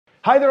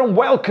Hi there and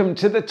welcome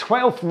to the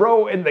 12th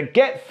row in the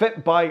Get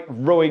Fit by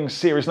Rowing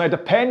series. Now,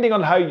 depending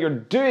on how you're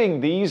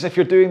doing these, if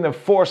you're doing them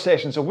 4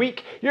 sessions a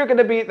week, you're going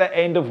to be at the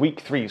end of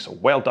week 3, so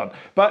well done.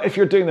 But if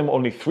you're doing them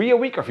only 3 a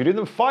week, or if you're doing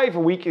them 5 a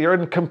week,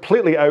 you're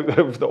completely out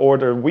of the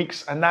order in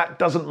weeks, and that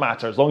doesn't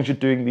matter as long as you're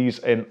doing these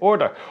in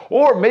order.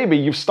 Or maybe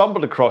you've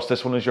stumbled across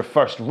this one as your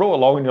first row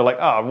along and you're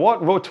like,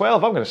 what, row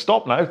 12? I'm going to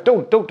stop now.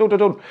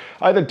 Don't.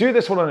 Either do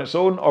this one on its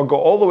own or go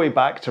all the way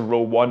back to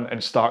row 1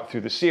 and start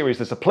through the series.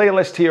 There's a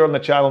playlist here on the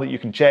channel that you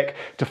can check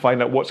to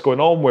find out what's going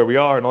on, where we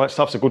are and all that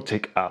stuff, so go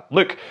take a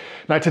look.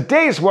 Now,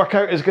 today's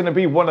workout is going to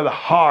be one of the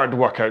hard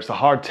workouts, the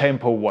hard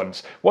tempo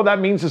ones. What that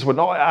means is we're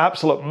not at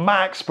absolute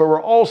max, but we're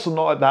also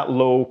not at that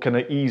low kind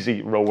of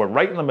easy row. We're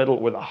right in the middle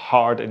with a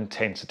hard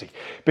intensity,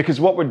 because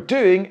what we're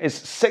doing is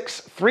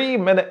 6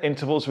 3-minute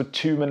intervals with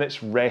 2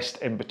 minutes rest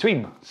in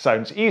between.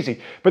 Sounds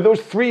easy, but those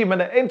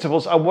 3-minute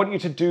intervals I want you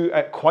to do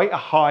at quite a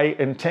high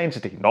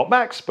intensity. Not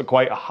max, but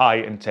quite a high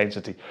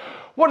intensity.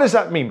 What does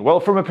that mean? Well,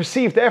 from a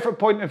perceived effort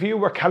point of view,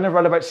 we're kind of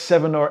around about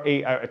 7 or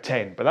 8 out of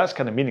 10, but that's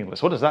kind of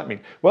meaningless. What does that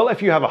mean? Well,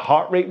 if you have a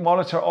heart rate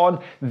monitor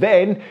on,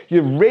 then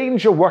your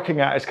range you're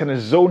working at is kind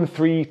of zone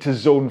 3 to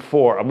zone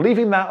 4. I'm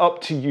leaving that up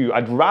to you.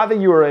 I'd rather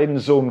you were in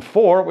zone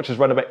 4, which is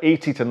around about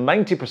 80 to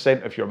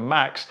 90% of your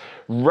max,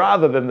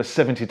 rather than the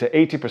 70 to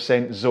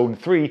 80% zone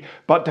 3,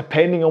 but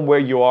depending on where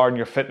you are in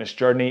your fitness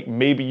journey,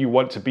 maybe you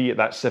want to be at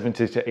that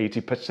 70 to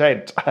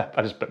 80%.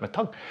 I just bit my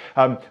tongue.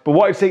 But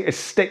what I'd say is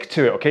stick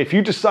to it, okay? If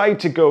you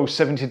decide to go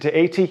 70 to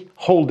 80,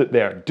 hold it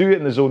there. Do it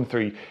in the zone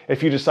 3.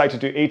 If you decide to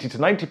do 80 to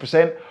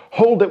 90%,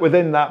 hold it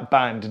within that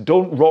band.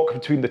 Don't rock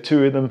between the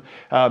two of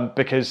them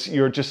because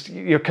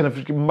you're kind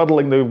of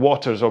muddling the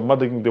waters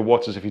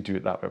if you do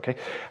it that way, okay?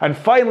 And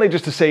finally,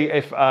 just to say,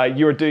 if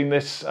you're doing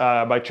this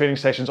by training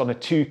sessions on a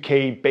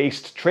 2K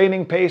based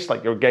training pace,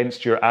 like you're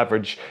against your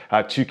average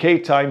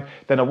 2K time,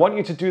 then I want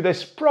you to do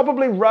this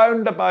probably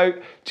round about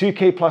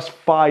 2K plus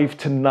 5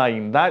 to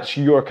 9. That's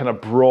your kind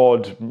of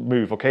broad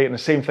move, okay? And the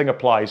same thing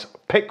applies.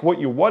 Pick what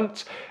you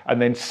want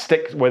and then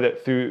stick with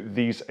it through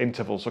these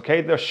intervals,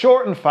 okay? They're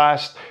short and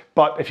fast,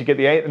 but if you get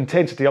the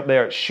intensity up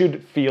there, it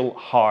should feel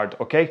hard,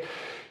 okay?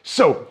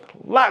 So,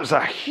 that was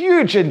a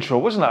huge intro,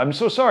 wasn't it? I'm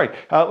so sorry.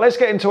 Let's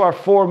get into our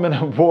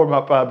 4-minute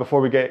warm-up before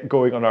we get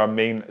going on our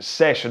main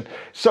session.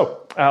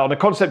 So, on the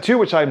Concept 2,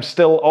 which I'm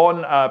still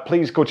on,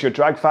 please go to your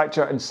drag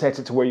factor and set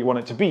it to where you want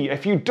it to be.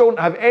 If you don't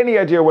have any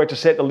idea where to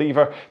set the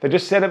lever, then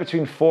just set it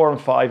between 4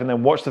 and 5 and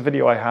then watch the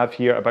video I have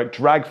here about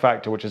drag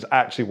factor, which is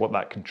actually what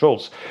that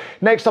controls.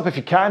 Next up, if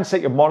you can,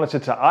 set your monitor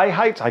to eye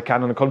height. I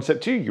can on the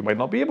Concept 2, you might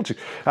not be able to.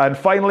 And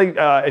finally,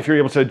 if you're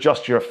able to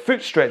adjust your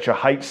foot stretcher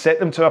height, set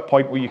them to a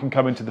point where you can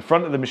come into the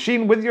front of the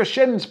machine with your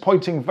shins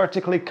pointing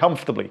vertically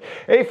comfortably.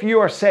 If you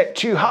are set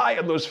too high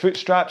on those foot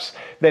straps,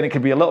 then it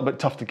can be a little bit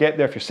tough to get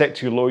there. If you're set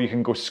too low, you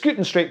can go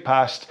scooting straight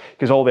past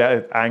because all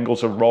the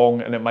angles are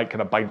wrong and it might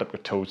kind of bind up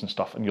your toes and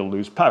stuff and you'll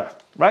lose power,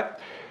 right?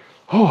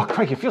 Oh,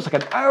 crikey, it feels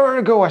like an hour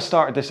ago I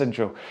started this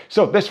intro.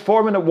 So this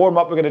 4-minute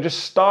warm-up, we're going to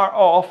just start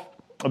off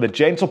with a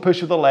gentle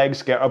push of the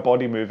legs, get our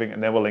body moving,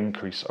 and then we'll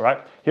increase, all right?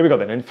 Here we go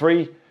then, in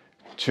 3,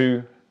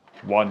 2,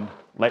 1,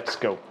 let's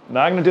go.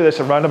 Now I'm going to do this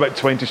around about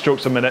 20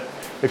 strokes a minute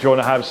if you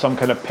want to have some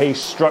kind of pace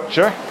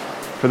structure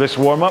for this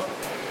warm-up.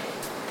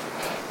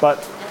 But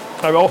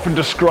I often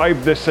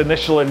describe this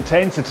initial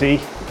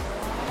intensity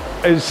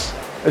as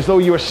though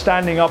you were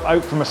standing up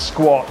out from a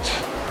squat.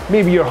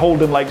 Maybe you're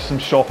holding like some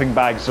shopping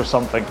bags or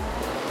something.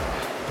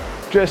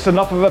 Just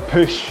enough of a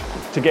push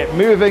to get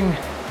moving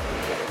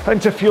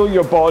and to feel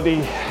your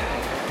body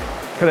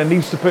kind of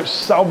needs to put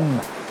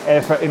some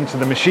effort into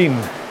the machine.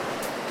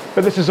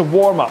 But this is a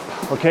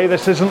warm-up, okay?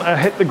 This isn't a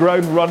hit the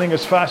ground running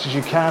as fast as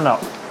you can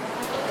up.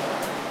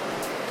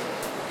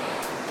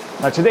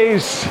 Now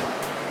today's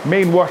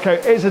main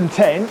workout is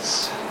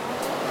intense.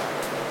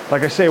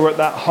 Like I say, we're at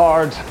that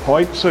hard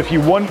point, so if you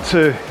want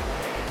to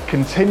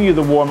continue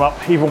the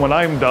warm-up even when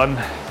I'm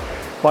done,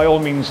 by all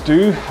means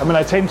do. I mean,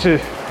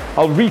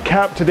 I'll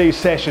recap today's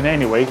session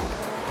anyway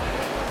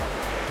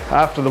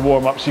after the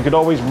warm-up, so you could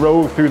always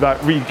row through that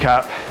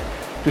recap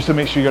just to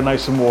make sure you're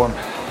nice and warm.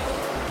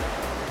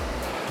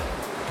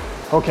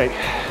 Okay,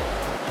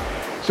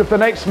 so for the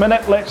next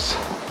minute, let's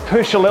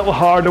push a little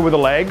harder with the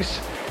legs,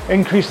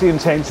 increase the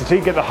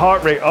intensity, get the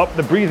heart rate up,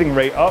 the breathing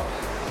rate up,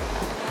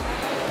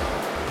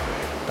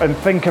 and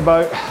think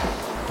about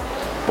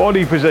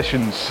body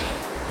positions.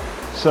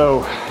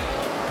 So,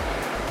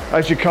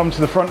 as you come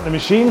to the front of the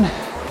machine,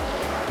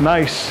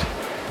 nice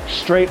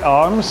straight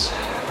arms,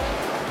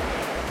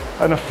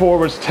 and a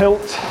forwards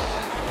tilt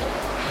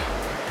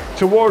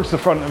towards the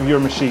front of your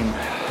machine.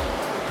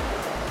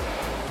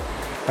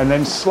 And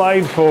then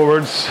slide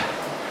forwards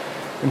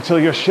until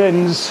your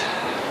shins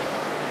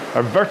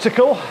are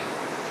vertical,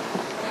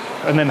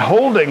 and then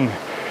holding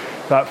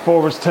that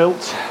forwards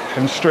tilt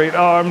and straight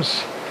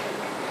arms,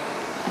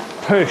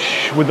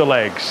 push with the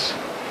legs.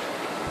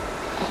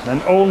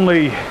 And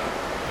only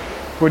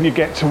when you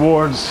get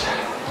towards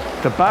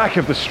the back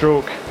of the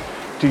stroke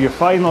do you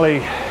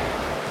finally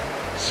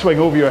swing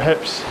over your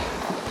hips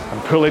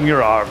and pull in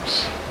your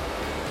arms.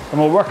 And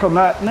we'll work on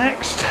that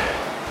next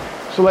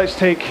So let's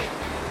take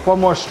one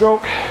more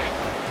stroke,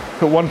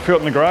 put one foot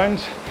on the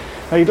ground.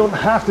 Now you don't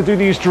have to do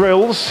these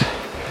drills.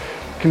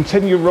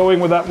 Continue rowing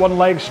with that one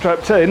leg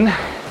strapped in.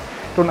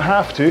 Don't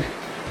have to. You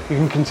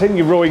can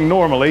continue rowing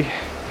normally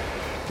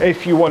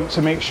if you want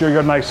to make sure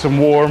you're nice and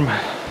warm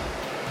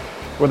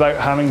without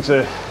having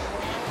to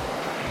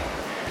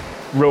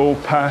row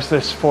past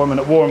this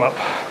 4-minute warm-up.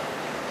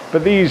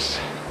 But these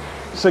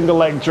single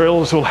leg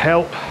drills will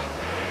help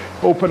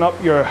open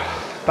up your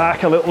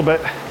back a little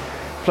bit,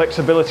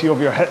 flexibility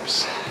of your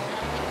hips.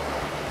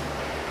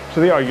 So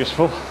they are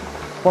useful.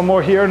 One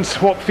more here and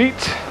swap feet.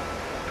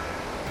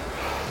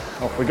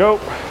 Off we go.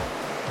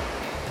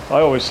 I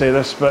always say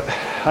this, but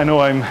I know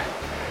I'm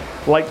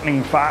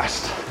lightning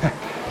fast.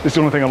 It's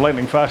the only thing I'm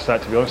lightning fast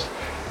at, to be honest,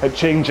 at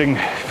changing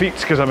feet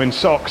because I'm in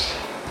socks.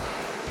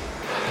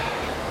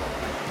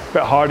 A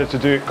bit harder to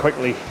do it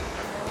quickly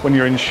when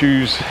you're in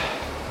shoes.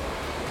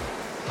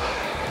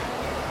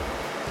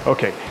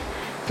 Okay,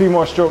 3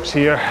 more strokes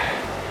here,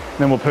 and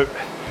then we'll put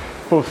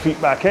both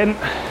feet back in.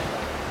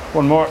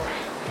 One more.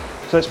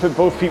 So let's put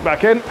both feet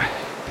back in,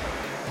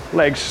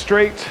 legs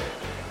straight,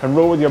 and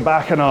row with your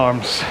back and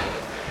arms.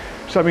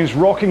 So that means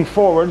rocking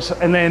forwards,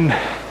 and then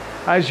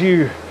as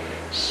you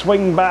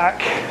swing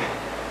back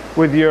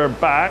with your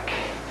back,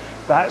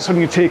 that's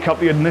when you take up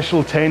the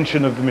initial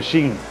tension of the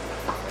machine.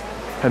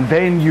 And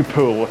then you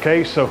pull,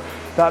 okay? So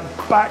that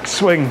back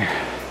swing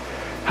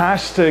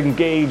has to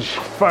engage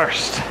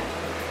first.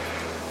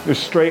 Your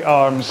straight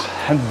arms,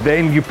 and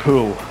then you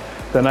pull.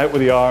 Then out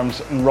with the arms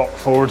and rock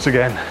forwards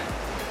again.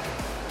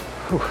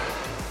 Whew.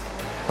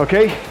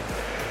 Okay,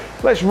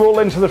 let's roll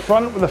into the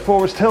front with a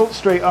forwards tilt,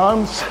 straight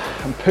arms,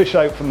 and push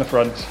out from the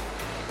front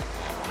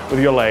with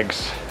your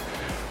legs.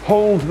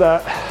 Hold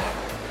that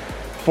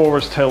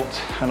forwards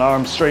tilt and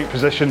arms straight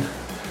position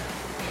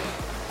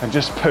and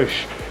just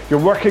push. You're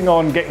working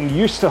on getting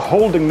used to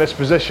holding this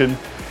position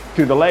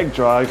through the leg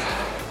drive,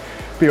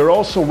 but you're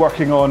also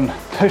working on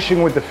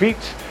pushing with the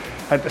feet.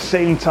 At the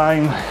same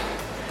time,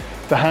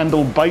 the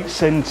handle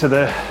bites into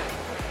the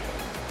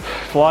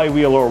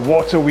flywheel or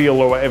water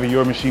wheel or whatever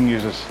your machine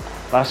uses.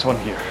 Last one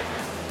here.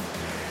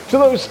 So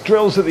those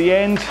drills at the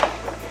end,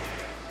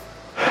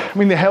 I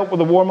mean, they help with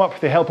the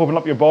warm-up, they help open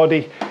up your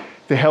body,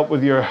 they help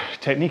with your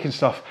technique and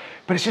stuff,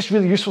 but it's just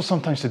really useful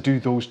sometimes to do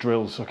those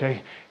drills,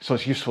 okay? So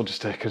it's useful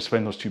just to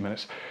spend those 2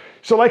 minutes.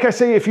 So like I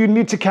say, if you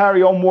need to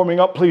carry on warming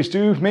up, please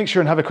do. Make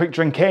sure and have a quick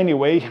drink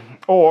anyway,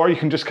 or you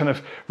can just kind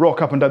of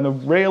rock up and down the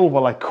rail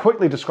while I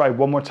quickly describe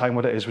one more time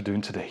what it is we're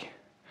doing today.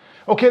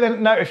 Okay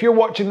then, now if you're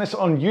watching this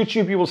on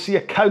YouTube, you will see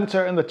a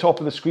counter in the top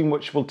of the screen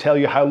which will tell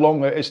you how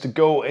long it is to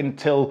go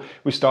until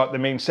we start the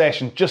main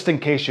session, just in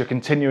case you're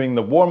continuing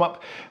the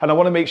warm-up. And I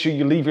want to make sure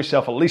you leave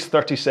yourself at least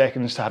 30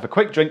 seconds to have a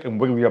quick drink and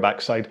wiggle your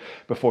backside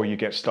before you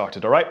get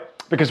started, all right?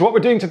 Because what we're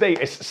doing today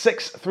is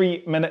 6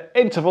 3-minute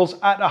intervals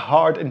at a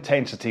hard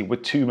intensity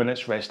with 2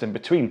 minutes rest in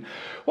between.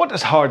 What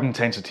does hard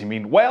intensity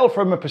mean? Well,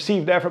 from a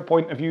perceived effort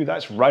point of view,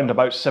 that's round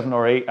about 7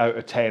 or 8 out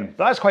of 10.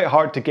 But that's quite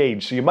hard to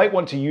gauge, so you might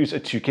want to use a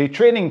 2K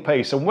training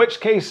pace, in which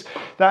case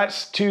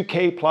that's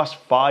 2K plus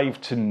 5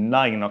 to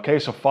 9, okay?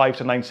 So 5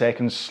 to 9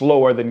 seconds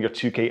slower than your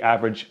 2K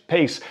average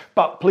pace.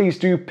 But please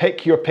do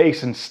pick your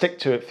pace and stick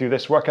to it through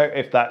this workout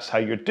if that's how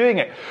you're doing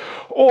it.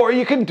 Or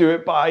you can do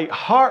it by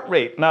heart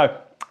rate.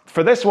 Now,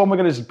 for this one, we're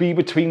going to be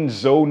between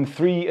zone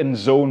 3 and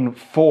zone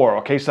 4,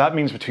 okay? So that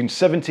means between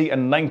 70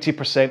 and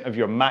 90% of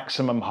your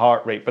maximum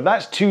heart rate, but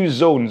that's 2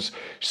 zones.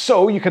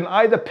 So you can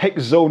either pick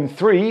zone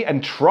 3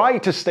 and try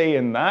to stay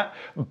in that,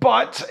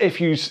 but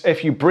if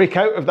you break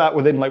out of that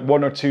within like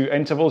 1 or 2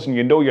 intervals and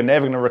you know you're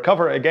never going to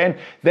recover it again,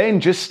 then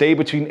just stay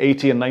between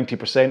 80 and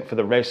 90% for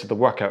the rest of the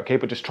workout, okay?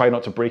 But just try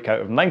not to break out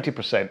of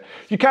 90%.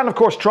 You can, of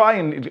course, try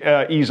and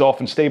ease off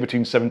and stay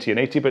between 70 and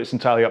 80, but it's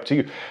entirely up to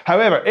you.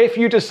 However, if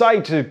you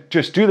decide to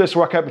just do this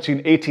workout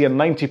between 80 and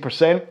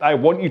 90%, I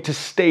want you to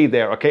stay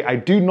there, okay? I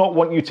do not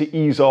want you to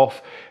ease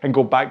off and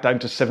go back down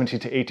to 70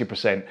 to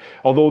 80%.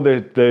 Although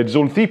the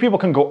zone 3 people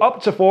can go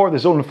up to 4, the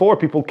zone 4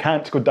 people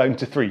can't go down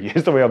to 3,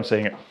 is the way I'm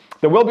saying it.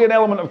 There will be an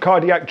element of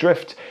cardiac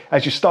drift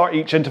as you start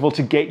each interval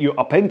to get you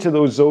up into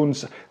those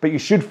zones, but you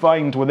should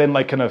find within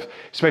like kind of,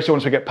 especially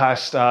once we get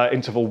past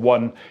interval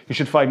 1, you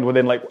should find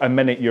within like a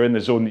minute you're in the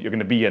zone that you're going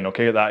to be in,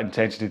 okay? At that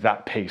intensity,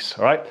 that pace,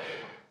 all right?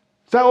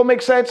 Does that all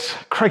make sense?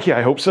 Crikey,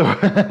 I hope so.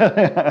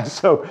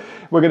 So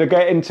we're going to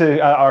get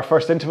into our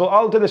first interval.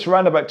 I'll do this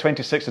around about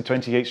 26 to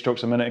 28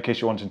 strokes a minute in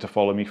case you're wanting to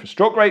follow me for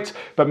stroke rates,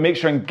 but make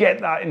sure and get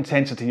that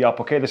intensity up,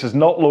 okay? This is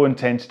not low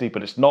intensity,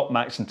 but it's not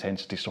max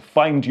intensity, so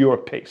find your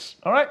pace,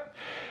 all right?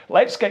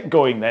 Let's get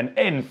going then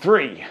in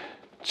 3,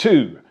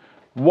 2,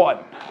 1.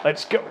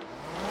 Let's go.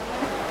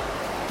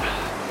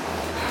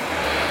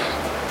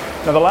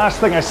 Now the last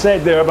thing I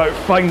said there about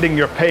finding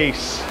your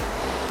pace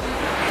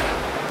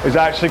is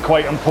actually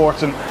quite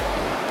important.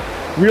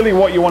 Really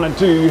what you want to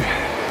do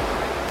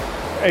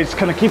is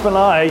kind of keep an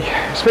eye,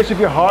 especially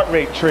if you're heart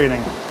rate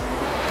training,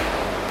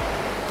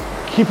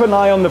 keep an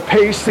eye on the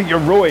pace that you're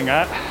rowing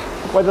at,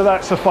 whether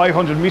that's a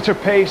 500 meter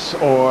pace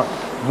or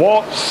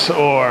watts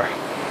or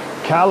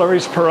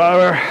calories per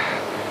hour.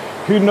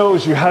 Who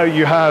knows how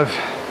you have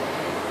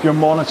your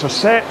monitor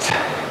set.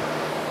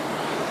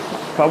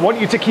 But I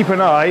want you to keep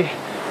an eye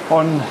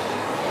on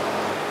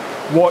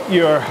what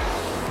your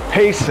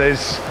pace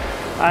is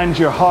and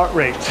your heart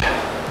rate.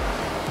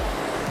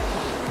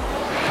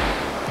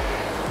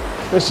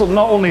 This will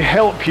not only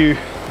help you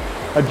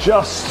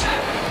adjust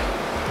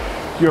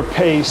your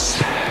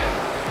pace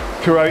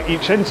throughout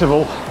each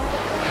interval,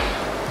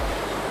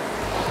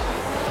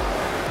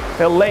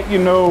 it'll let you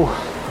know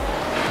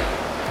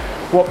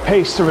what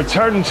pace to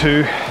return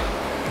to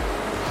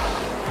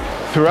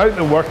throughout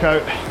the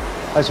workout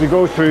as we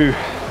go through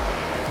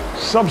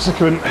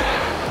subsequent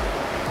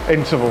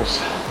intervals.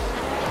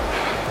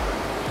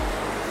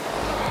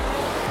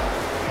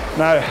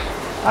 Now,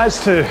 as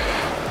to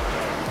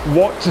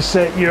what to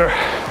set your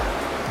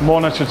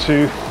monitor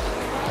to,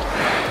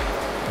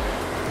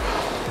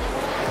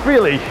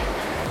 really,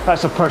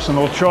 that's a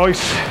personal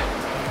choice.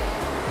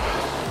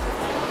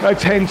 I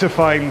tend to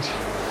find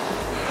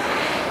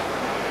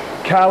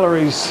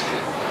calories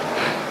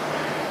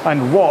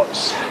and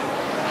watts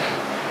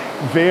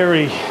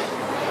vary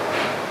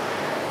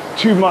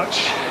too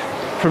much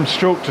from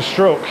stroke to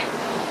stroke,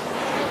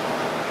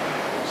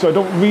 so I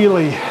don't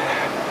really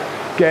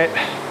get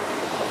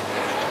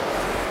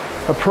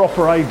a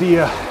proper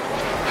idea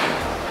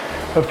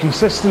of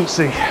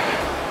consistency.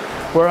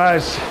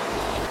 Whereas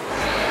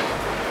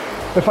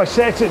if I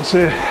set it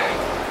to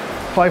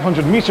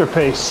 500 meter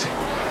pace,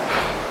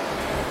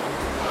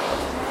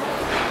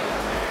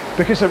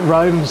 because it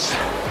rounds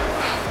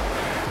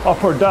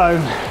up or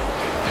down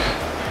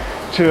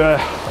to a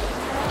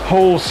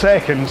whole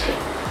second,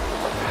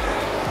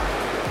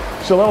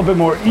 it's a little bit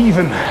more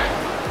even.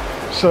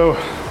 So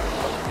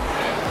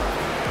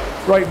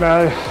right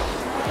now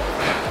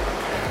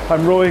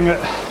I'm rowing at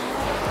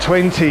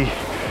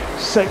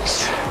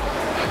 26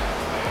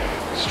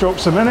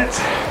 strokes a minute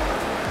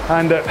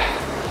and at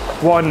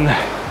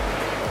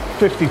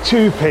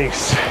 1:52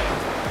 pace,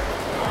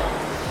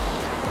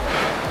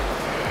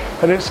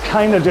 and it's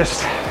kind of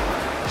just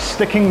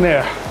sticking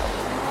there.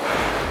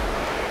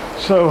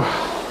 So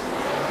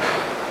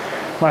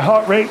my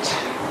heart rate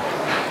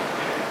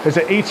is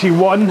at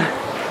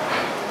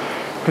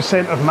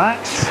 81% of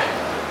max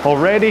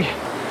already,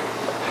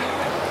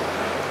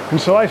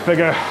 and so I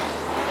figure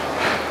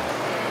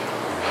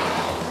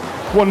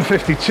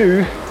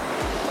 1:52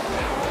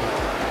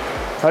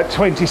 at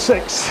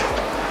 26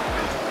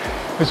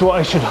 is what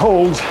I should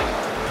hold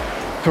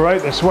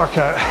throughout this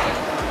workout.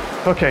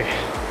 Okay,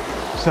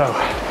 so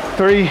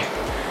 3,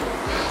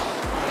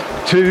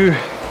 2,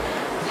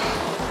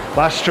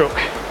 last stroke.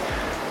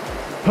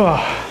 Oh,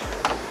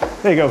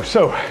 there you go.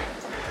 So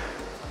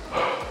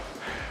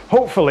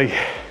hopefully,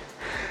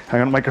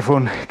 hang on,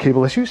 microphone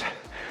cable issues.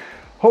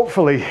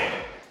 Hopefully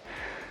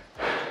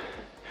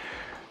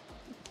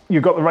you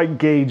got the right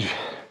gauge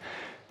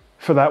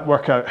for that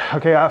workout.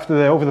 Okay,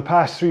 over the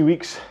past 3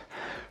 weeks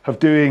of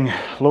doing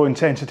low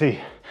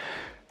intensity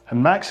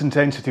and max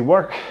intensity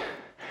work,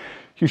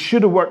 you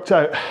should have worked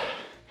out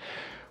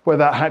where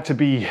that had to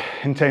be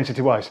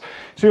intensity wise.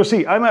 So you'll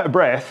see I'm out of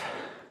breath.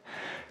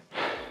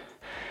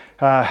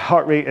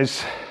 Heart rate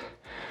is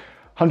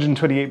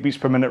 128 beats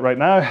per minute right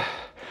now.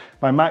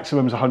 My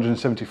maximum is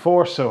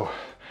 174, so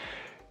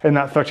in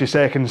that 30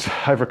 seconds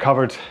I've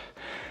recovered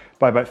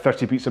by about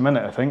 30 beats a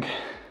minute, I think.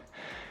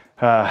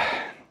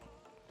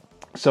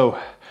 So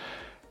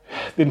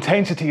the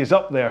intensity is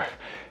up there,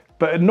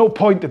 but at no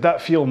point did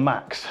that feel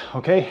max,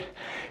 okay?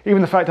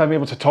 Even the fact I'm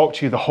able to talk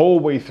to you the whole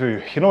way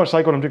through. You know what it's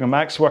like when I'm doing a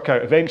max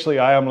workout? Eventually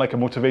I am like a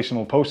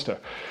motivational poster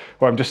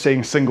where I'm just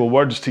saying single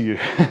words to you.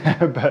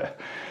 But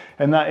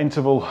in that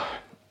interval,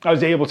 I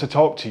was able to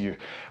talk to you.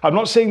 I'm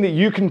not saying that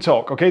you can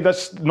talk, okay?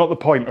 That's not the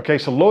point, okay?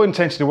 So low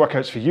intensity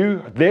workouts for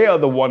you, they are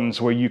the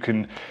ones where you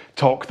can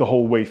talk the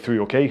whole way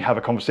through, okay? Have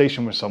a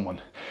conversation with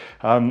someone.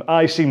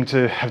 I seem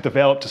to have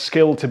developed a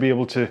skill to be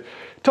able to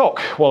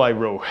talk while I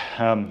row.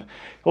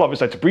 A lot of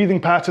it's like a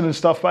breathing pattern and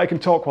stuff, but I can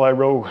talk while I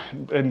row,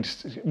 and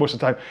most of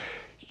the time.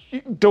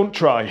 Don't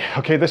try,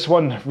 okay? This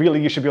one,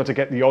 really, you should be able to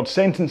get the odd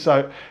sentence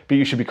out, but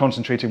you should be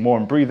concentrating more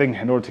on breathing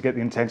in order to get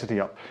the intensity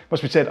up.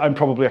 Must be said, I'm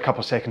probably a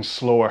couple seconds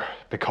slower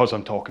because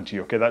I'm talking to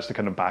you, okay? That's the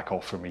kind of back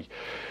off for me.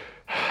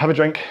 Have a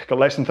drink, got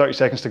less than 30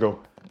 seconds to go.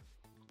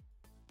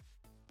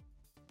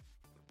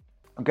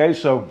 Okay,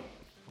 so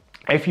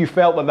if you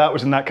felt that that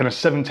was in that kind of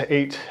 7 to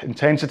 8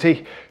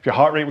 intensity, if your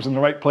heart rate was in the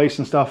right place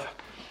and stuff,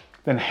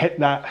 then hit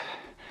that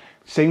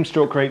same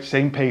stroke rate,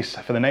 same pace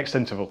for the next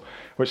interval,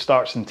 which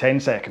starts in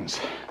 10 seconds.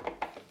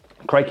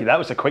 Crikey, that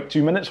was a quick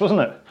 2 minutes,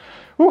 wasn't it?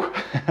 Woo.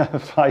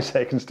 5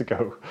 seconds to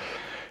go.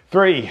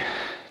 3,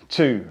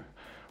 2,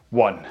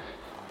 1,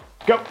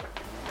 go.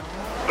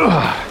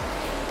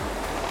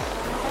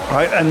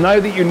 Right, and now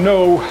that you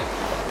know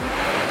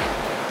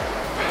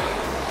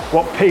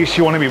what pace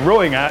you want to be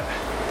rowing at,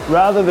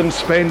 rather than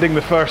spending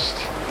the first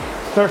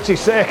 30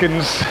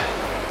 seconds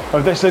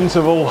of this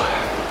interval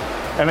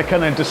in a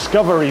kind of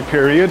discovery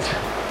period,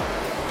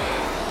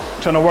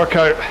 trying to work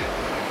out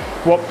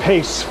what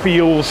pace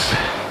feels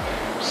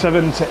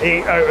 7 to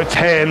 8 out of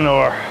 10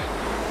 or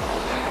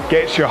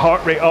gets your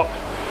heart rate up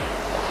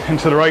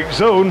into the right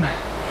zone,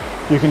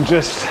 you can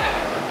just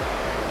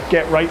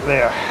get right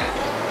there.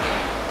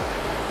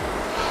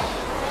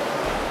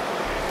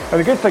 And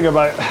the good thing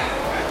about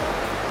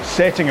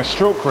setting a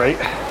stroke rate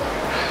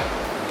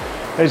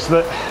is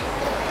that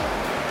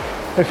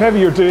if ever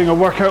you're doing a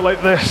workout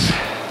like this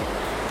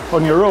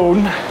on your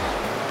own,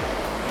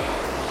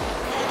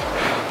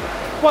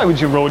 why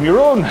would you row on your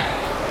own?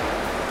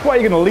 Why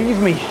are you going to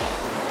leave me?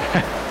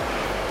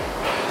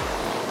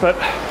 But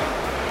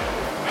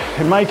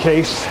in my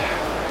case,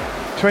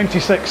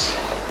 26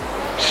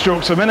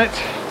 strokes a minute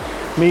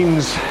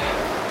means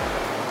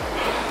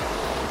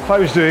if I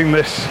was doing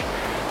this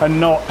and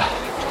not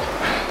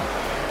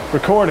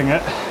recording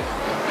it,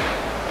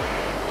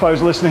 if I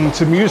was listening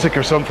to music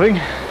or something,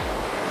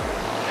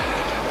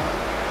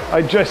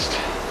 I'd just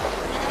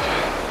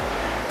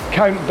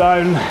count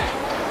down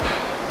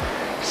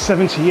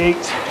 78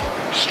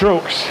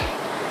 strokes.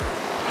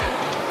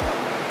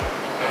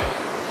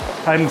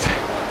 And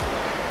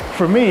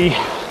for me,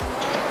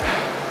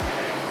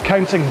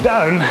 counting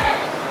down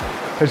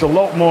is a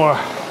lot more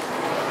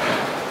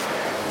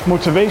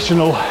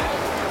motivational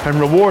and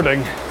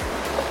rewarding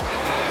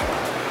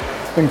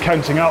than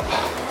counting up.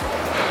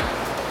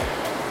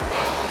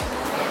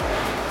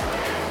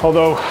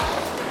 Although,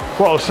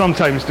 what I'll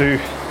sometimes do,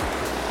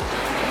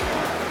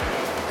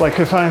 like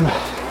if I'm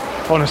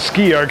on a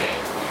ski erg,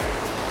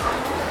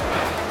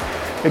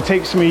 it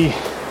takes me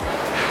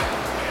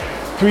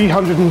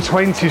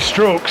 320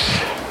 strokes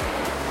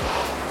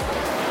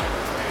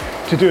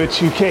to do a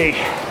 2K.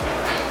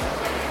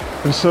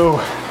 And so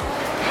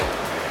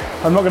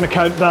I'm not going to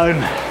count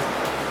down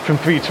from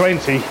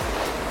 320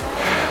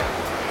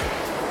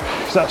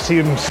 because that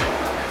seems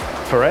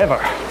forever.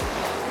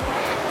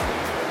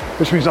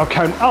 Which means I'll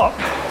count up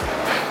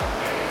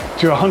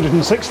to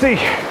 160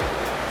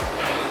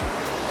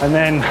 and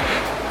then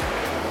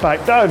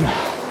back down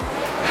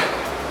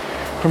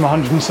from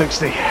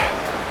 160.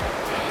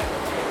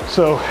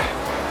 So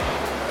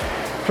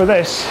for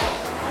this,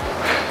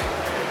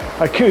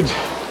 I could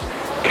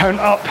count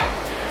up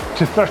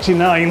to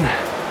 39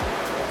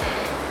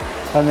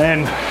 and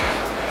then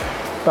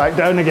back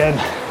down again.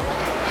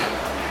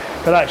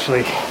 But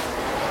actually,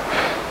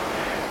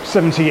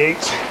 78,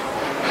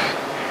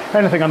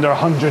 anything under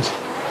 100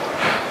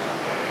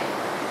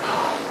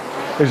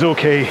 is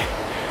okay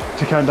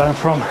to count down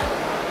from.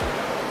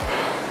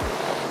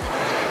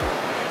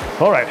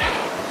 All right,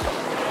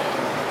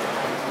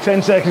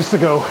 10 seconds to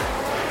go.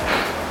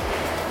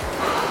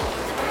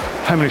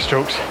 How many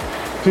strokes?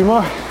 2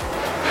 more?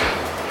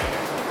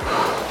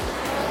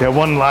 Yeah,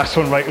 one last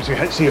one right as we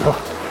hit 0.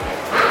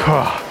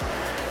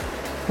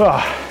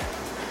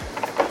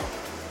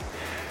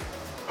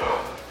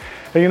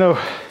 And you know,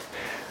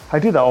 I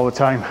do that all the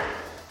time.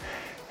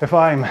 If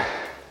I'm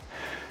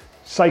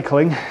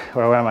cycling,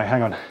 or where am I?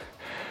 Hang on.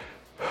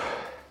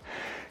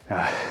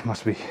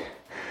 Must be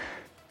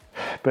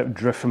a bit of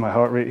drift in my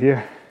heart rate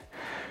here.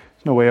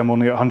 There's no way I'm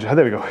only at 100.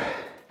 There we go.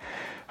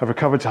 I've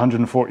recovered to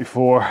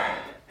 144.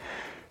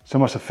 So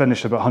I must have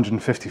finished about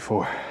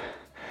 154.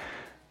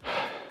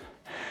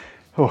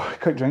 Oh,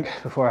 quick drink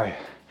before I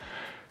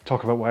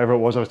talk about whatever it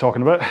was I was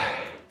talking about.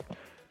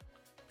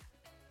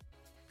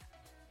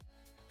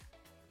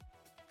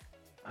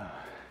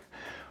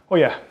 Oh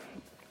yeah,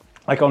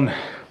 like on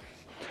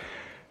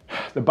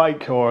the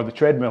bike or the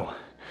treadmill,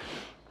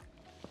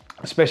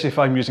 especially if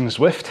I'm using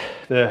Zwift,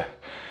 the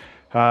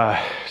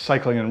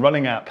cycling and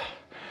running app,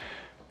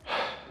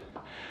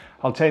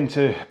 I'll tend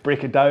to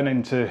break it down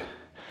into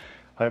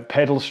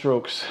pedal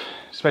strokes,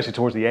 especially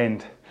towards the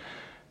end,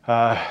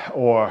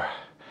 or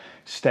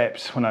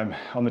steps when I'm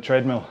on the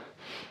treadmill.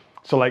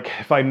 So like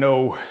if I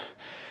know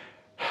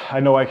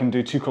I can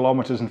do 2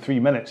 kilometers in 3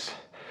 minutes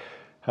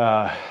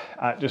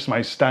at just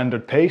my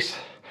standard pace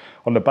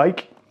on the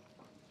bike,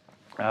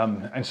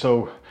 and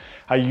so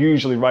I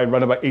usually ride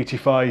around about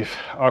 85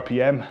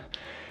 RPM.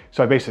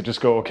 So I basically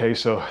just go, okay,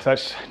 so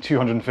that's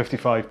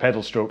 255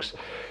 pedal strokes,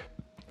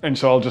 and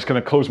so I'll just kind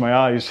of close my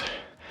eyes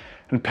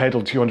and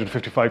pedal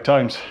 255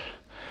 times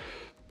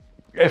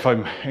if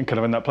I'm kind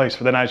of in that place.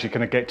 But then as you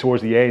kind of get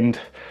towards the end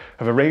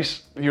of a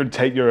race, your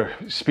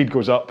speed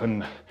goes up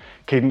and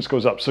cadence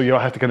goes up. So you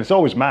have to kind of, it's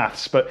always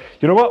maths, but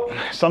you know what?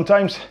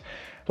 Sometimes a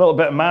little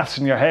bit of maths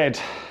in your head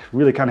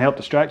really can help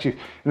dastract you.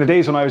 In the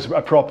days when I was days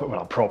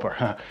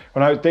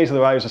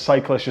when I was a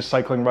cyclist, just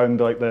cycling around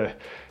like the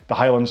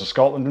Highlands of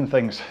Scotland and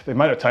things, the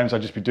amount of times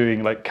I'd just be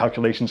doing like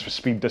calculations for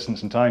speed,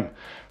 distance and time.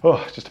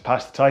 Oh, just to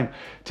pass the time.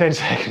 10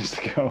 seconds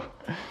to go.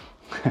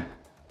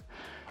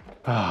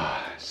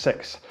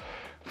 6,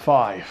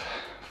 5,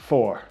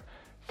 4,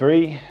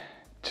 3,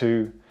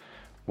 2,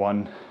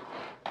 1,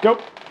 go.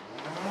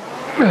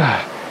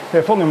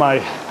 If only my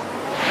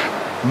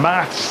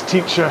maths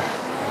teacher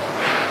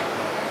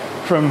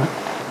from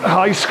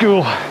high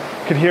school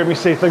could hear me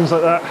say things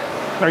like that.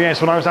 Oh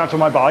yes, when I was out on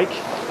my bike,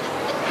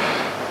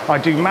 I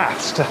do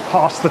maths to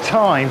pass the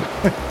time.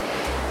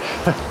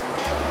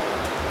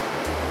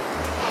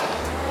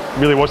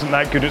 Really wasn't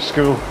that good at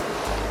school.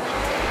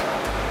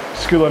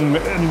 School and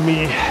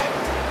me,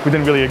 we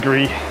didn't really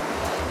agree.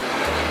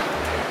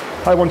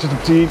 I wanted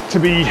to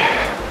be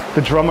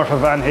the drummer for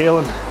Van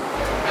Halen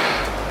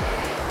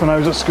when I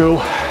was at school,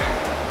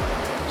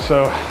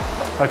 so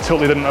I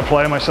totally didn't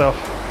apply myself.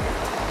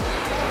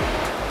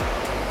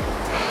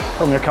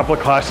 Only a couple of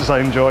classes I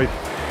enjoyed.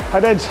 I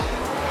did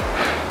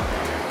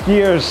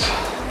years,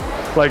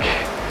 like,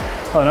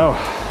 I don't know,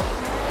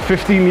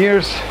 15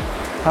 years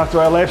after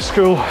I left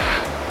school,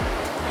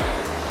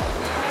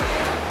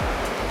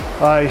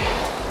 I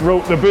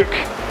wrote the book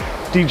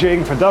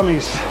DJing for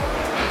Dummies,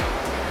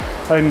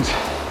 and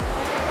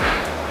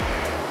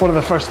one of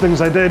the first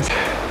things I did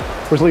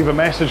was leave a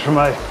message for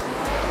my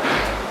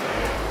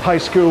high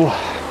school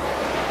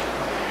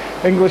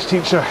English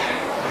teacher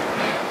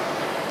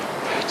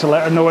to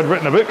let her know I'd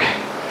written a book,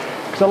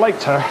 because I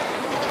liked her.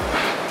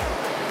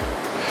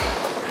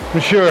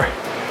 I'm sure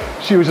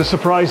she was as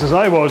surprised as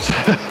I was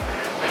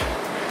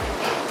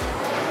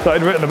that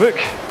I'd written a book.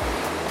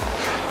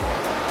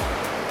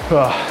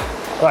 Oh,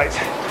 right,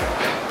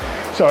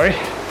 sorry.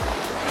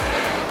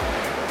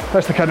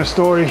 That's the kind of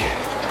story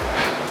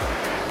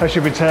I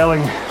should be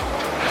telling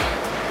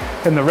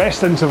in the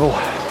rest interval,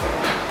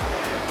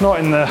 not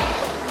in the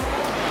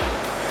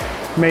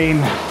main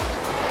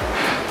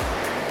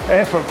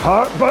effort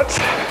part, but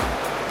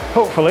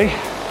hopefully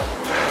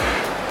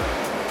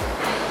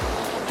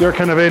you're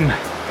kind of in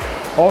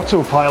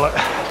autopilot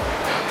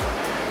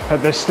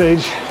at this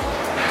stage.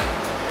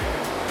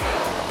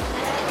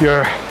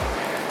 Your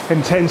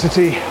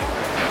intensity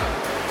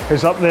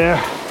is up there,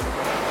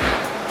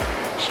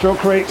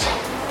 stroke rate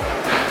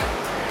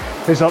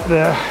is up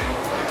there,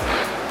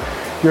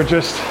 you're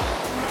just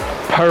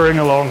powering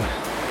along.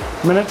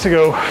 Minute to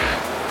go.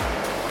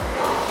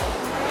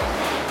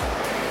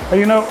 And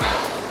you know,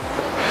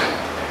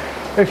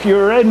 if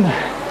you're in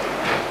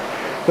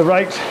the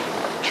right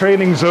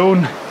training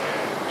zone,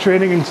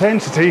 training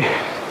intensity,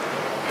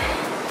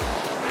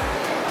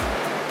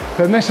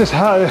 then this is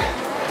how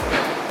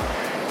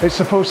it's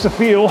supposed to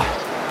feel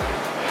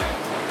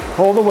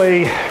all the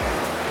way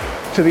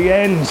to the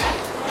end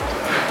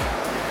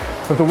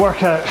of the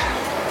workout.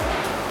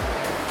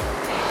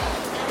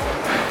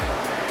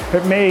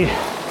 It may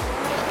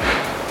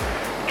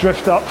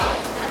drift up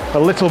a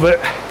little bit,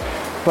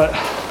 but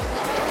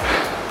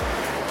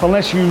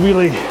unless you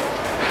really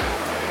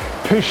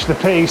push the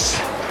pace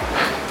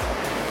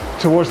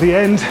towards the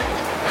end,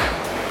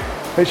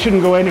 it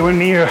shouldn't go anywhere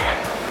near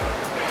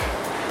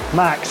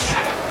max.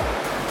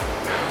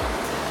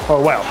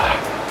 Or well,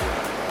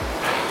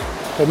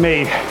 it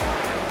may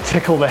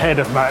tickle the head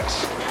of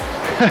max.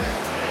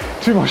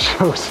 2 more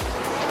shows.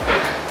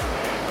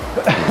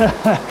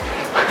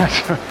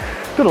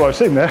 Don't know what I was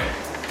saying there.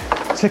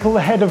 Tickle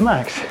the head of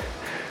Max.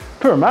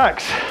 Poor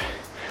Max.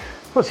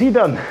 What's he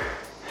done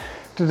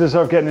to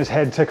deserve getting his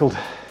head tickled?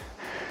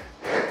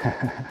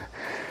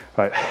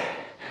 Right,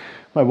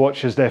 my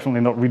watch is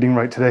definitely not reading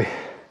right today,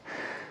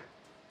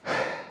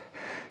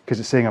 because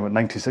it's saying I'm at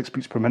 96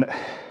 beats per minute.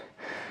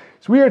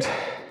 It's weird.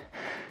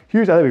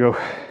 Usually, there we go,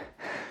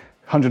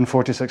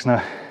 146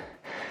 now.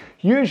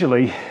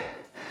 Usually,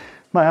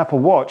 my Apple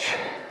Watch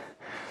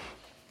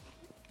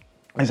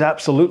is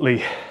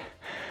absolutely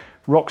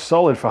rock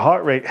solid for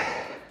heart rate.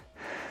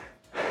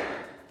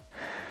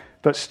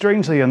 But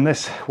strangely in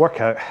this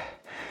workout,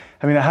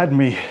 I mean, it had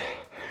me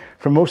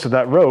for most of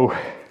that row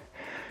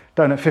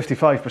down at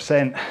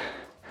 55%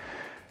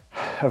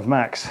 of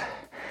max.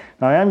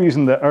 Now I am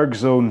using the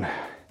ErgZone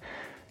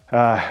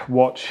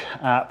watch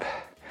app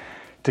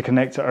to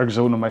connect to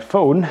ErgZone on my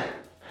phone.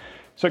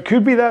 So it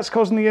could be that's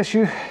causing the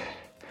issue.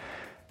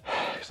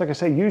 Because like I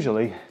say,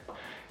 usually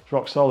it's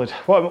rock solid.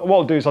 What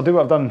I'll do is I'll do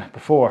what I've done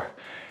before.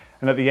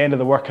 And at the end of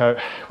the workout,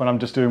 when I'm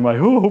just doing my,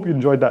 oh, hope you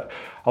enjoyed that,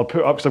 I'll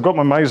put up, because I've got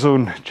my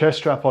MyZone chest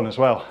strap on as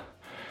well.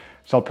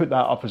 So I'll put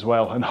that up as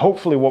well. And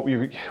hopefully what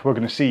we're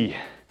going to see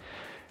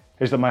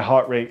is that my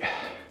heart rate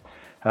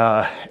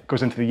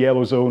goes into the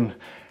yellow zone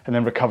and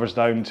then recovers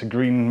down to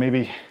green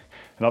maybe,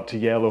 and up to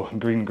yellow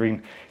and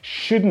green.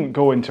 Shouldn't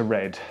go into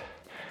red.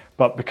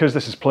 But because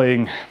this is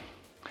playing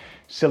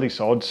silly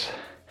sods,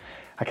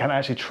 I can't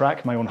actually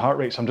track my own heart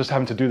rate. So I'm just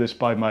having to do this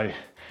by my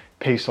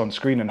pace on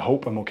screen and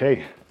hope I'm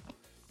okay.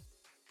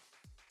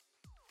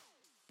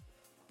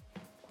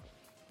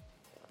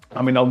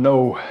 I mean, I'll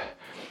know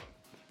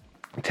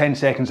 10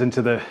 seconds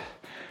into the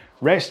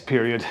rest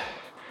period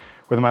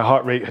whether my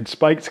heart rate had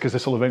spiked, because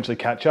this will eventually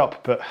catch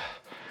up. But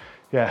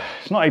yeah,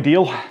 it's not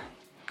ideal.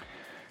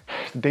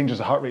 It's the dangers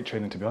of heart rate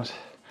training, to be honest.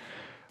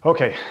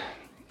 Okay.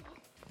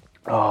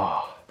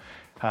 Oh,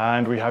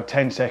 and we have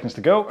 10 seconds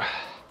to go.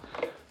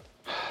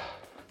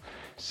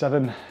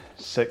 7,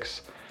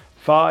 6,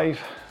 5,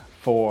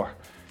 4,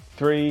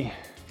 3,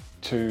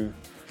 2,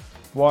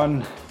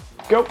 1,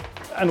 go.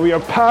 And we are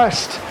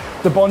past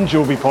the Bon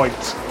Jovi point.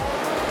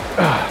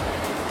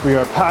 We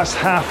are past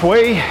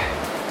halfway.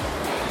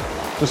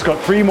 Just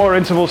got 3 more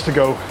intervals to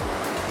go.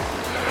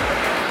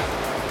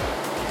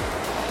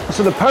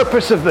 So the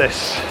purpose of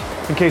this,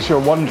 in case you're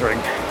wondering,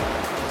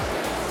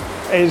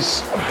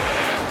 is,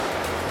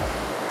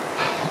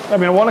 I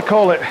mean, I want to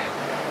call it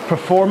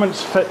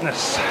performance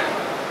fitness,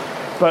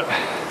 but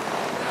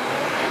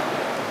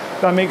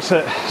that makes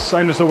it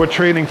sound as though we're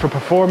training for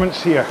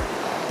performance here.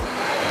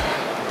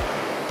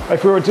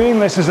 If we were doing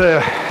this as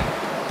a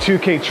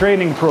 2K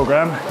training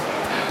program,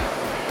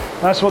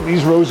 that's what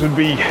these rows would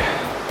be.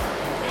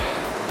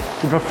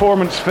 The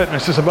performance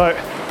fitness is about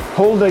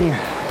holding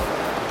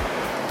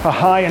a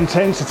high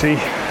intensity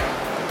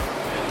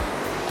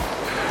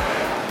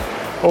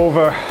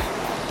over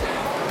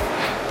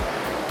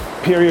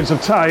periods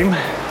of time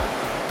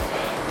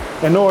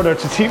in order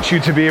to teach you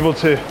to be able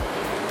to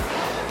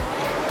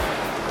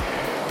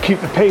keep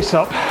the pace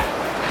up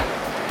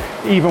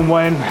even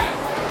when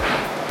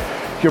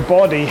your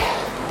body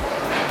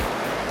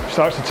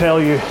starts to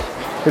tell you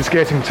it's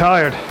getting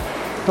tired.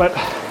 But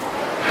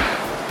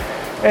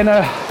in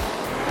a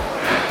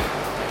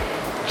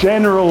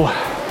general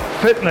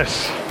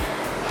fitness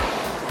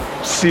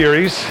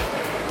series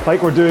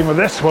like we're doing with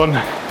this one,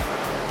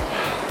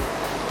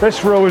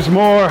 this row is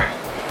more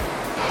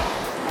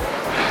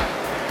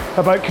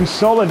about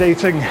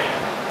consolidating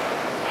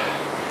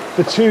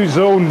the two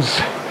zones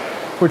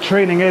we're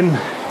training in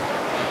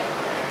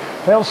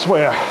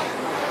elsewhere.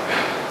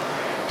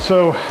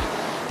 So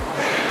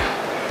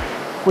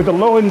with the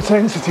low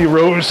intensity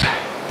rows,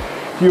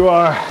 you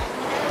are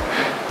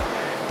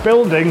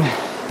building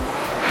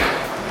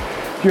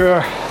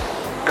your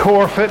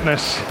core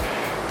fitness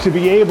to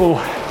be able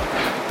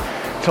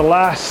to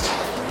last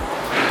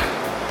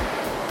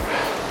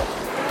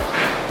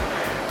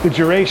the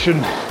duration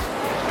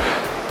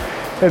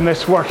in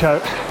this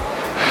workout.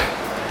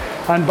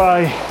 And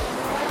by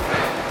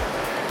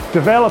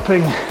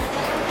developing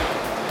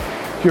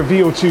your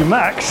VO2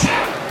 max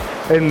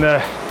in the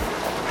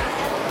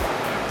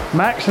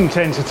max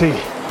intensity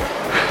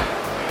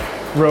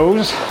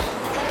rows,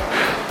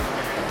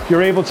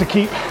 you're able to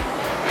keep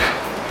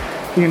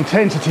the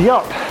intensity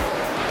up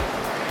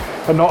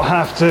and not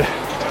have to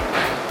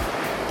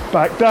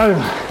back down,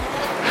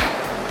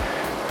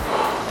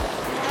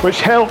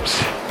 which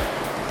helps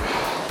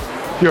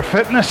your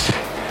fitness,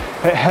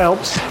 it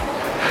helps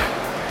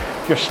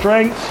your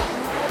strength,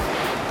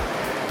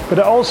 but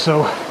it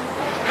also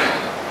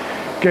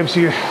gives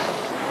you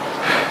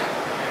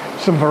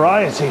some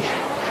variety.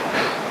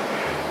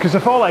 Because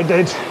if all I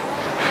did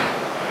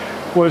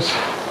was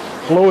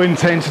low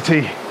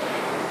intensity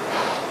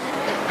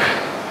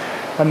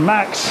and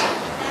max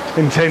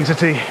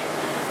intensity,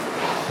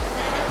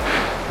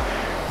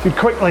 you'd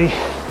quickly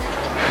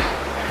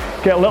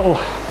get a little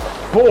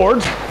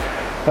bored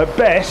at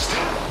best.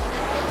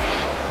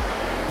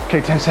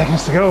 Okay, 10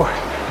 seconds to go.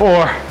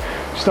 Or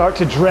start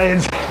to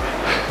dread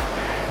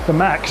the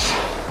max.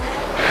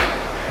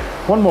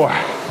 One more.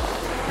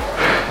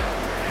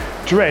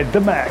 Dread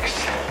the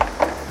max.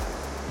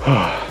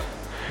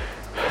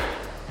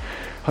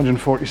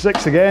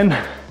 146 again.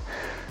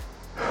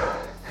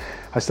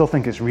 I still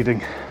think it's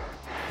reading.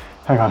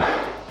 Hang on.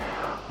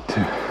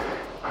 2,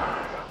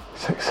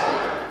 6,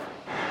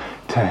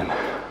 10,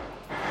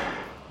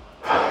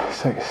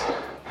 6,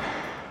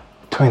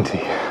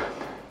 20.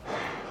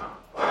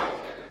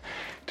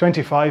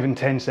 25 in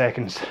 10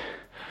 seconds.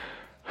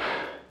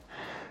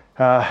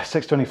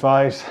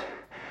 625s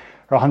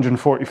or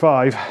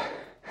 145.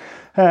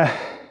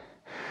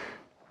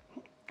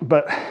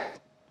 But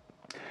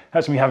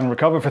that's me having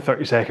recovered for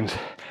 30 seconds.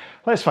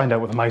 Let's find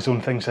out what the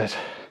MyZone thing says.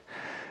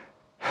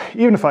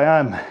 Even if I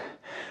am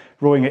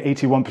rowing at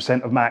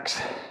 81% of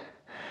max,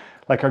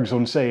 like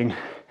ErgZone's saying,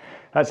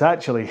 that's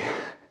actually,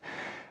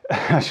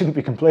 I shouldn't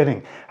be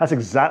complaining. That's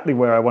exactly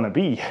where I want to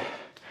be.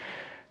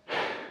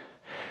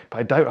 But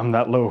I doubt I'm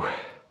that low.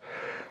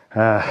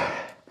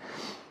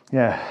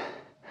 Yeah,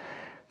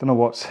 don't know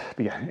what's,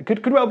 but yeah, it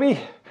could well be.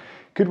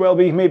 Could well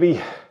be.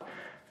 Maybe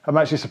I'm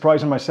actually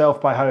surprising myself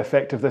by how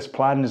effective this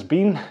plan has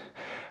been.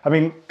 I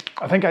mean,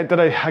 I think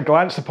I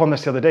glanced upon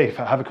this the other day. If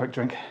I have a quick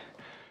drink.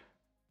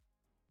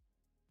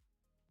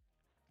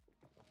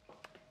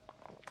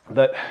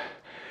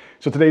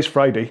 So today's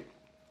Friday.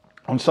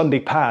 On Sunday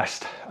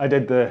past, I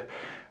did the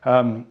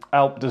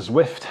Alpe de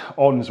Zwift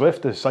on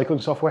Zwift, the cycling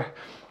software,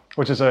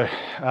 which is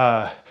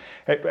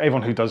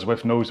everyone who does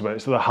Zwift knows about it.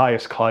 It's the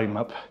highest climb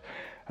up,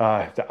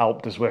 the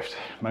Alpe de Zwift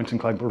mountain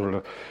climb.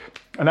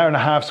 An hour and a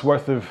half's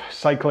worth of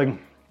cycling,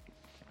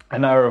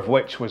 an hour of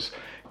which was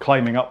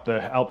climbing up the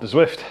Alpe de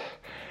Zwift.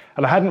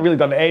 And I hadn't really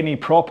done any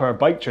proper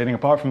bike training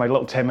apart from my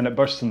little 10-minute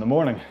bursts in the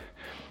morning.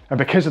 And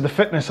because of the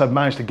fitness I've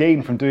managed to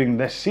gain from doing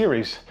this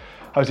series,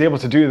 I was able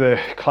to do the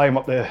climb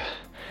up the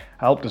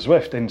Alpe de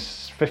Zwift in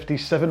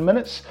 57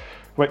 minutes,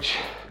 which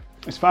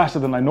is faster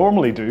than I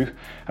normally do,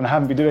 and I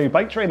haven't been doing any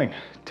bike training.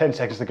 10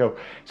 seconds to go.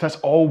 So that's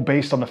all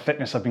based on the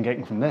fitness I've been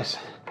getting from this.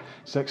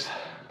 6,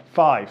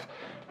 5,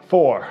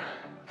 4,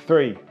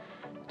 3,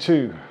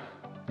 2,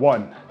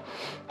 1,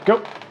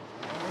 go.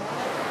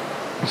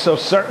 So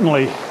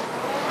certainly,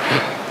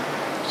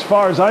 as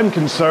far as I'm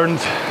concerned,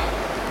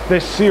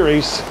 this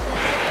series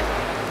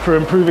for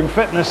improving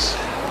fitness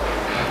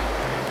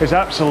is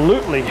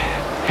absolutely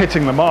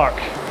hitting the mark.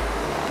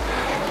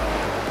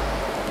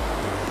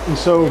 And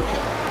so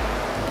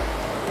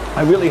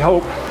I really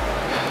hope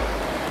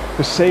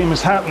the same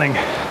is happening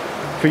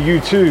for you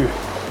too.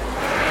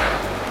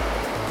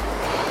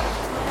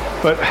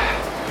 But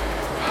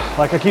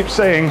like I keep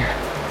saying,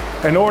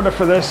 in order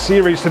for this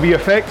series to be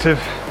effective,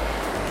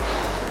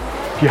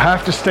 you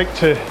have to stick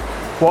to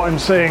what I'm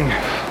saying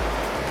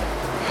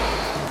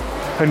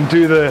and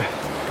do the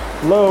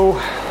low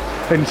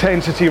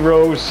intensity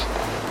rows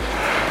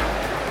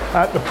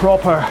at the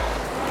proper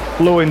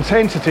low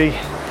intensity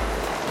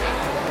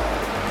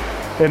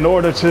in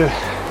order to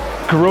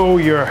grow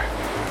your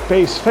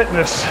base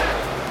fitness,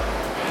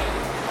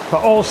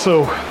 but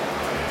also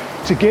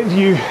to give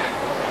you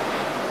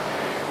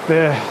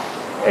the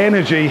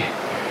energy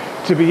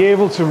to be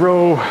able to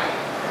row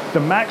the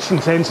max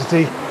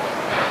intensity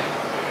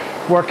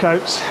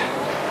workouts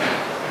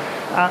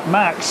at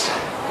max.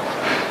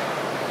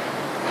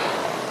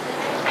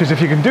 Because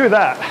if you can do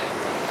that,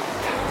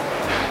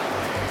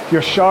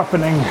 you're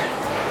sharpening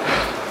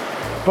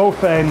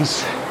both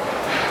ends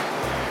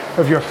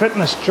of your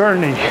fitness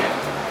journey.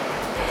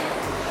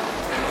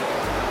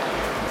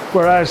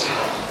 Whereas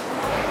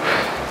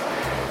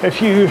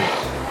if you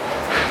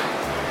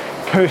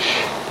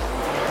push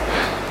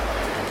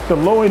the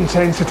low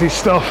intensity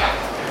stuff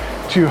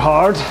too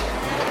hard,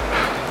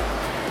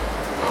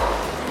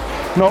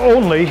 not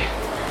only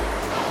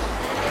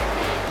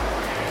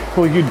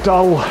will you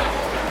dull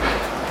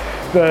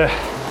the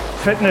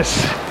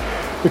fitness,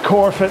 the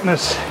core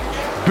fitness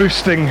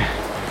boosting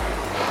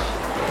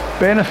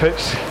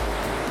benefits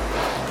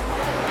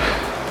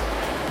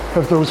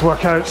of those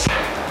workouts,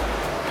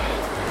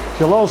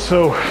 you'll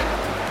also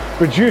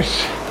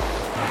reduce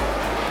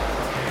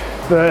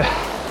the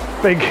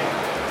big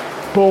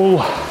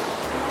bowl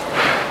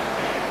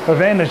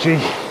of energy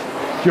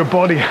your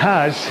body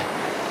has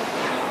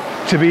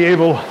to be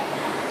able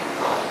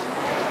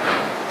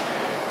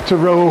to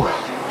row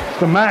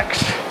the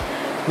max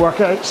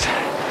workouts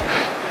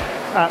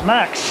at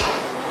max.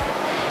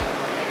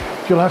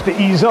 You'll have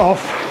to ease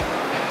off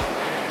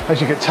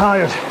as you get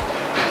tired.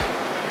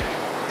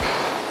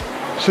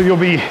 So you'll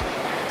be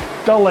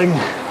dulling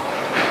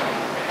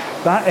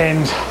that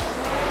end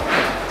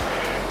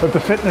of the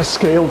fitness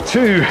scale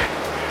too.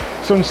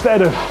 So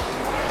instead of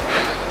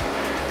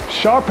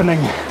sharpening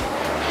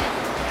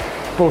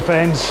both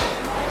ends,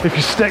 if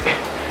you stick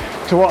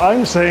to what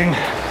I'm saying,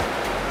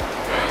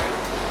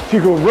 if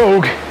you go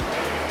rogue,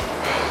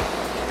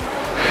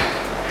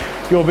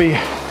 you'll be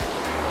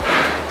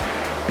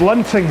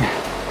blunting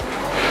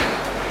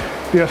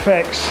the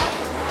effects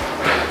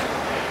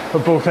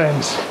of both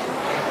ends.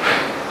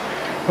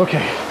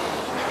 Okay,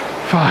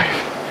 5,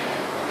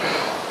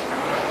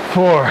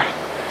 4,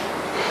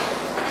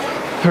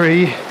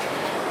 3,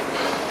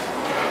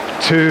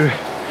 2,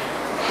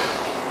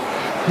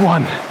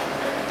 1.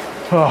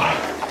 Oh.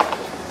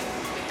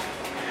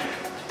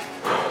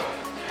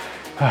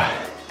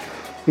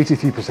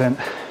 83%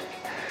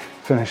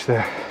 finished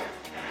there.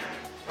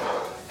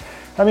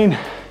 I mean,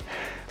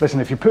 listen,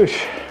 if you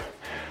push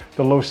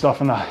the low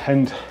stuff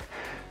and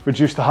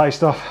reduce the high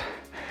stuff,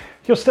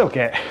 you'll still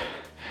get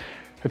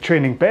a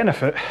training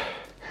benefit,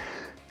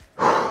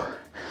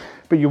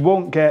 but you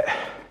won't get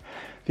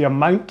the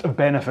amount of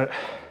benefit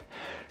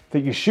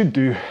that you should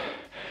do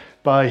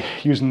by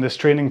using this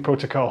training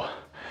protocol.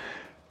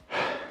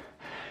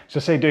 So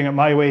say doing it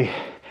my way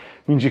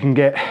means you can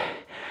get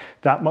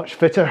that much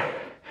fitter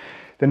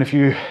than if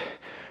you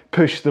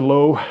push the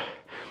low,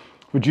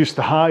 reduce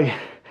the high.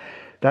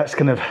 That's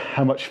kind of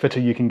how much fitter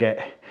you can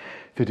get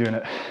through doing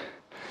it.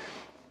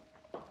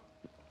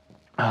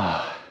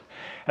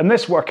 And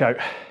this workout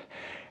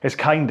is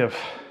kind of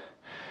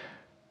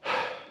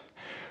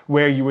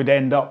where you would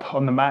end up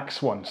on the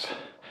max ones.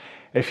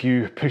 If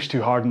you push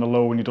too hard on the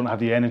low and you don't have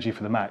the energy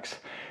for the max,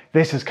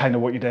 this is kind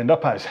of what you'd end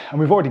up as. And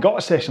we've already got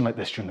a session like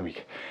this during the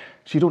week,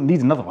 so you don't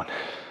need another one.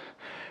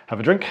 Have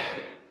a drink.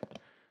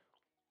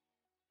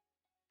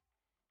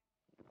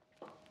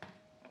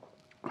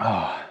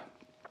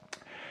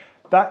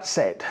 That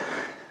said,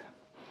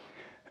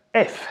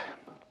 if,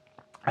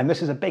 and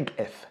this is a big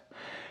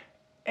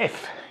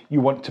if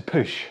you want to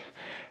push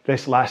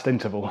this last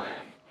interval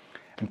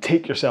and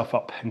take yourself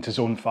up into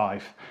zone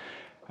 5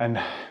 and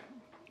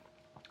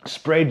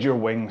spread your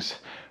wings,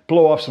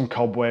 blow off some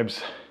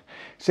cobwebs,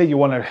 say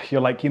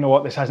you're like, you know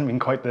what, this hasn't been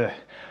quite the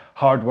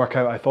hard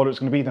workout I thought it was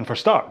going to be, then for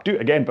start, do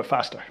it again but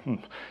faster.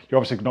 You're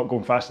obviously not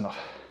going fast enough.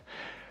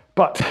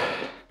 But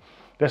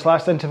this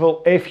last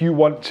interval, if you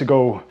want to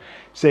go,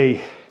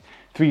 say,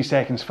 3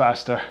 seconds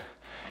faster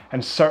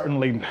and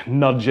certainly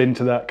nudge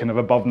into that kind of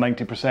above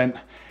 90%,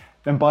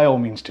 then by all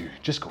means do.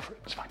 Just go for it,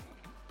 it's fine.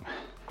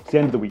 It's the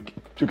end of the week,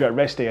 so you've got a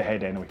rest day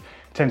ahead anyway.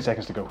 10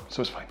 seconds to go,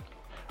 so it's fine.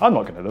 I'm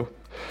not gonna though.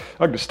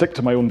 I'm gonna stick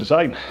to my own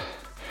design.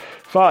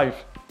 5,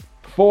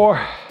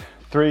 4,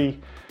 3,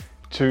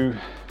 2,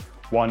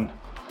 1,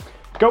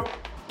 go.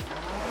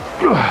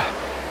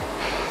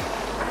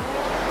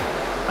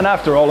 And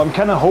after all, I'm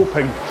kind of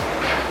hoping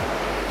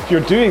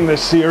you're doing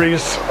this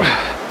series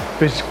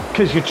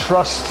because you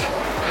trust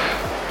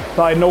that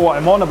I know what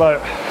I'm on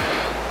about.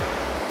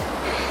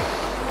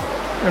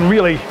 And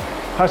really,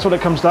 that's what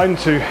it comes down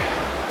to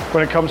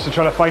when it comes to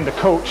trying to find a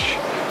coach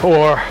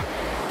or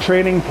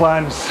training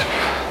plans.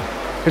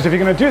 Because if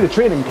you're going to do the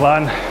training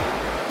plan,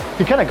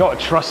 you kind of got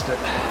to trust it.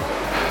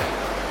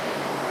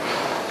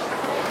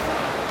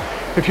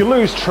 If you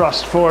lose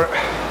trust for it,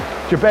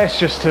 your best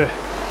just to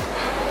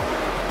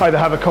either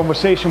have a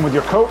conversation with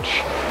your coach,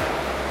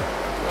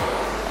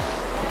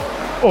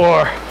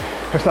 or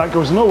if that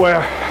goes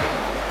nowhere,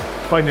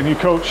 find a new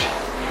coach,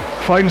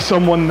 find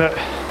someone that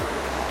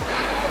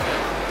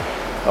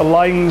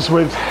aligns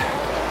with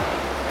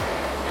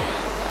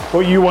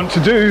what you want to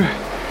do,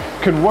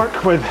 can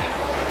work with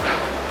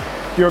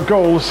your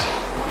goals,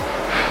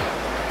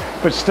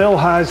 but still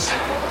has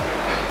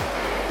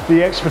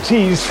the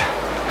expertise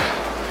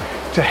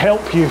to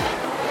help you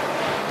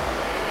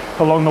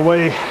along the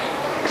way.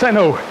 Because I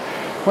know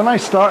when I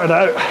started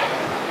out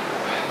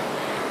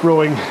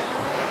rowing,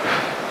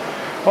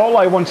 all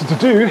I wanted to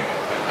do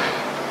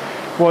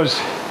was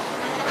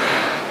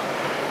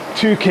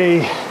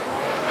 2K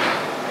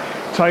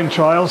time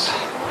trials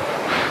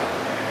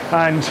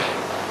and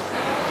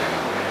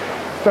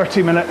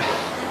 30-minute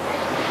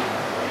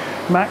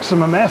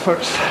maximum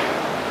efforts,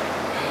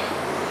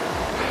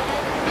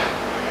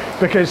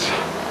 because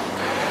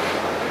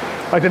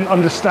I didn't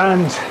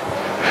understand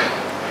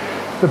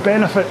the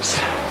benefits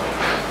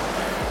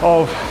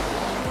of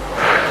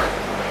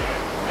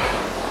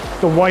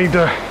the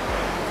wider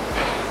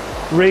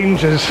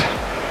ranges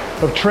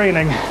of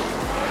training.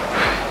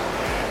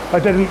 I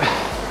didn't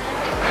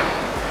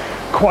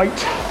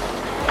quite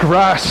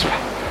grasp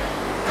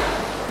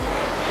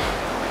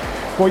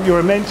what you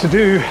were meant to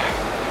do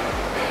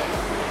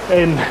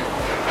in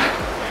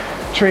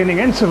training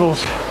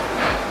intervals.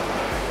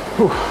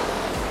 Whew.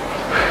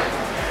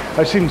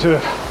 I seem to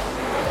have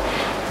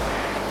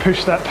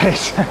pushed that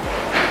pace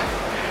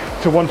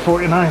to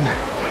 149.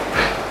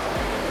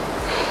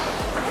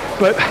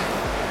 But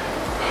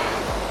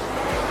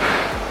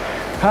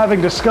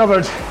having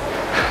discovered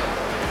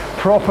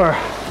proper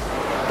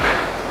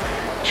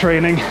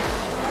training,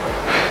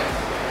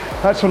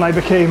 that's when I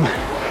became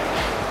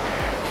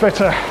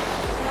fitter,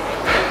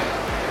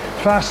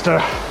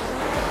 faster,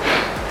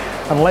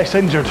 and less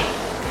injured.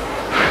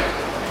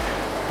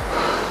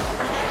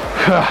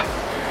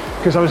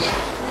 Because I was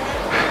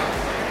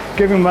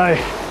giving my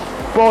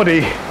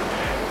body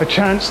a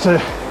chance to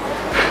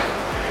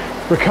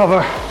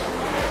recover,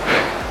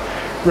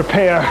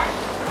 repair,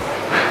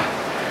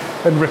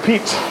 and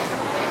repeat.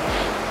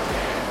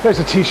 There's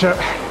a t-shirt.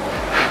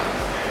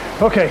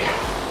 Okay,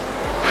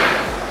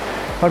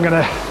 I'm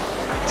gonna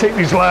take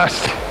these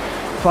last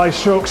 5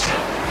 strokes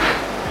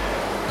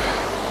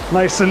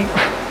nice and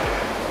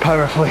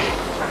powerfully.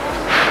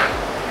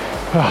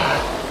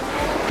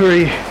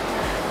 3,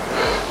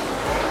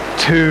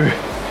 2,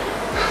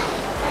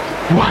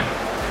 1.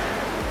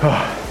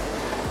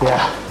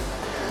 Yeah.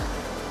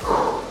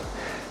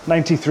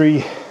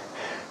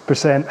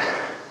 93%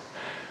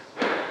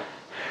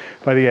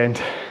 by the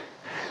end.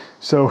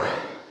 So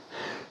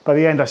by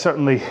the end I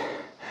certainly,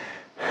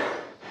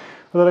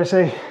 what did I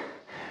say?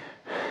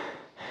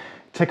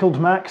 Tickled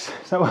max?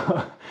 Is that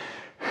what?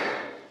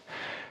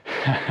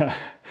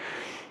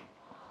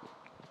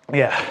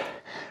 Yeah.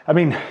 I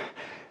mean,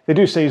 they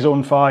do say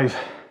zone 5,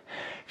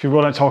 if you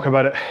want to talk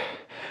about it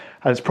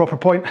at its proper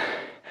point,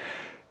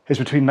 is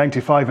between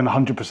 95 and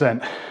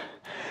 100%.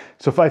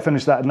 So if I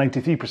finished that at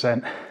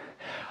 93%,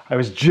 I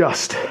was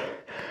just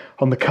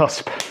on the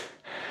cusp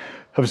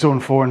of zone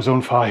 4 and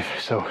zone 5.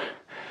 So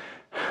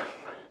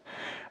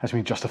that's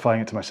me justifying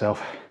it to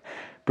myself,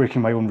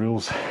 breaking my own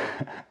rules.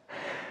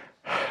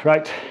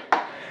 Right,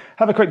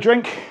 have a quick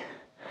drink.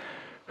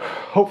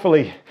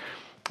 Hopefully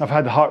I've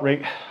had the heart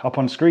rate up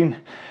on screen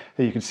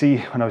that you can see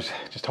when I was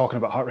just talking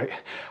about heart rate.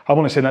 I'm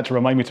only saying that to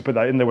remind me to put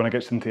that in there when I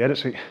get into the edit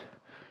suite.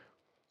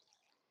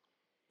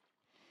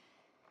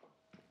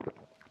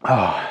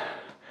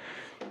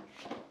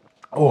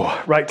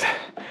 Oh, right,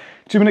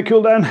 2-minute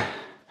cool down.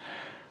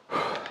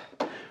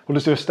 We'll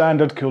just do a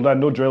standard cool down,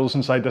 no drills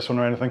inside this one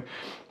or anything.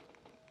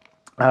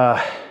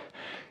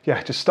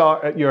 Yeah, just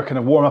start at your kind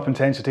of warm up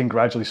intensity and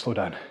gradually slow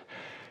down.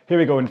 Here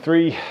we go in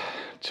 3,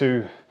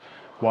 2,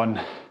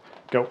 1,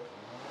 go.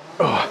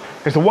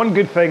 There's the one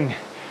good thing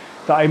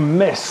that I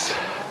miss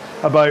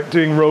about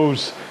doing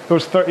rows,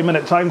 those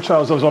 30-minute time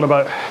trials I was on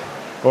about,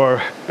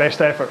 or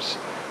best efforts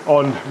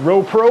on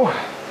Row Pro,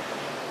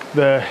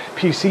 the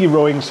PC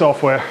rowing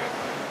software,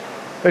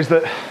 is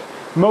that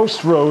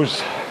most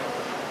rows,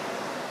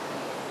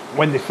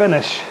 when they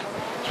finish,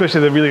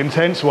 especially the really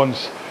intense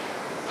ones,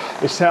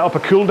 they set up a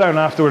cool down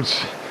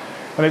afterwards,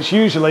 and it's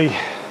usually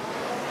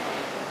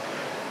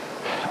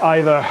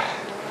either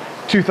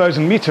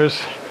 2,000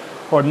 meters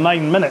or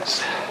 9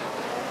 minutes.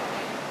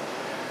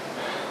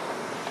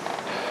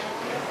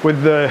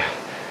 With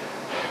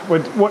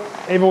what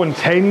everyone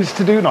tends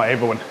to do, not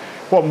everyone,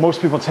 what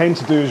most people tend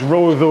to do is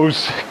row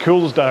those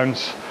cools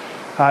downs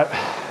at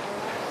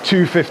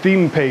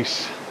 2:15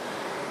 pace,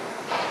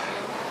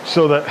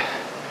 so that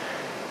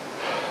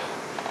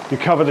you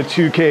cover the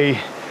 2K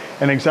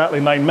in exactly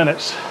 9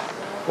 minutes,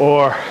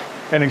 or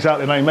in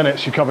exactly 9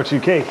 minutes you cover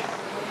 2K.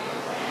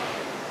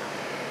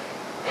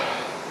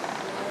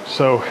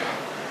 So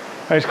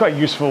it's quite a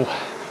useful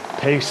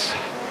pace.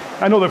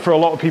 I know that for a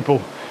lot of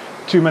people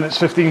 2 minutes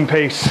 15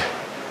 pace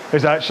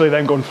is actually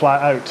then going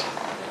flat out.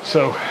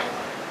 So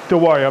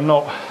don't worry, I'm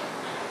not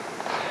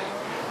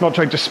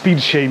trying to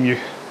speed shame you.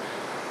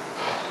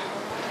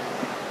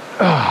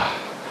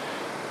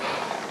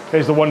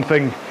 Here's the one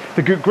thing,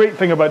 the great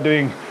thing about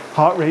doing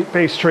heart rate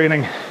based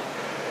training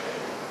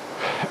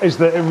is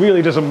that it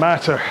really doesn't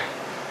matter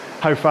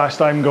how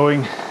fast I'm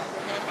going,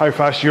 how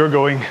fast you're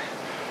going.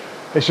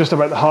 It's just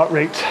about the heart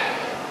rate.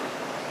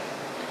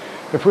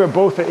 If we're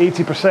both at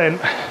 80%,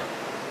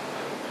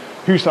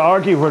 who's to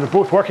argue we're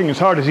both working as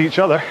hard as each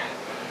other?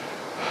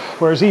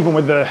 Whereas even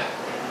with the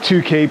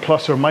 2K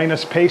plus or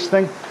minus pace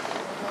thing,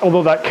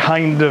 although that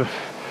kind of,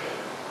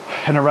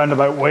 in a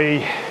roundabout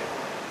way,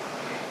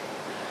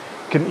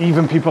 can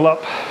even people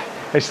up,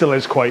 it still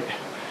is quite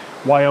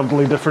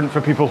wildly different for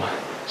people,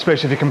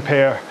 especially if you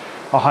compare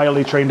a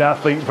highly trained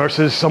athlete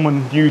versus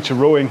someone new to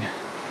rowing.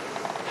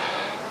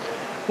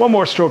 One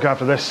more stroke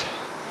after this.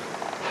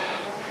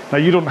 Now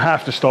you don't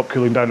have to stop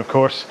cooling down, of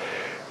course,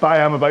 but I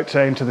am about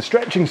to enter the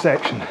stretching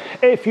section.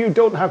 If you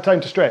don't have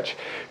time to stretch,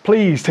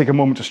 please take a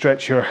moment to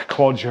stretch your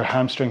quads, your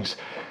hamstrings,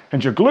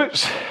 and your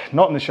glutes.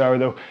 Not in the shower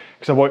though,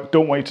 because I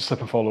don't want you to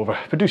slip and fall over,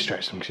 but do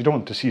stretch them because you don't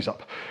want to seize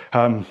up.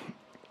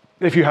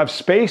 If you have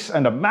space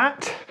and a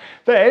mat,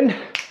 then,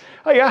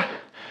 oh yeah,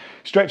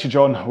 Stretchy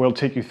John will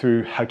take you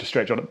through how to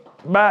stretch on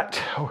a mat,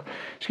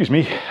 excuse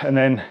me, and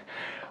then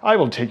I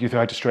will take you through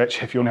how to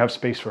stretch if you only have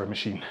space for a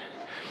machine.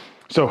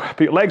 So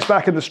put your legs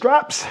back in the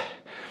straps,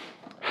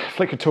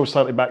 flick your toes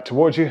slightly back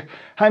towards you,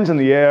 hands in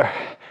the air,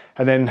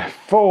 and then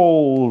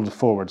fold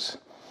forwards,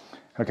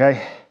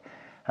 okay?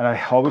 And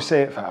I always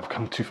say it, I've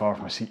come too far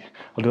from my seat,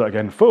 I'll do that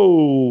again,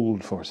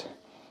 fold forwards.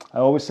 I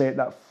always say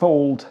that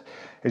fold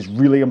is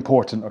really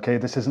important, okay?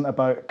 This isn't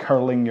about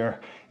curling your,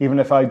 even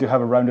if I do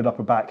have a rounded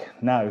upper back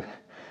now,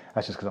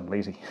 that's just because I'm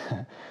lazy.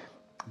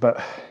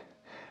 But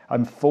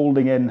I'm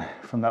folding in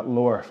from that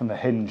lower, from the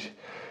hinge,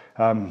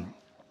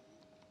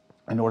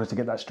 in order to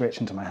get that stretch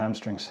into my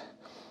hamstrings.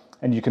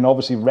 And you can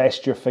obviously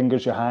rest your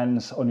fingers, your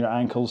hands on your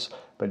ankles,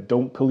 but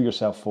don't pull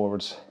yourself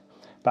forwards.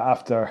 But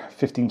after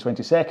 15,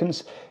 20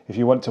 seconds, if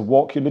you want to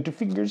walk your little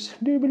fingers,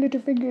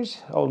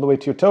 all the way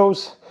to your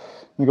toes,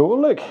 and go, oh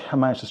look, I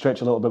managed to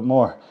stretch a little bit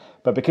more.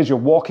 But because you're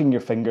walking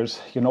your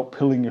fingers, you're not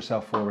pulling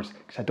yourself forwards,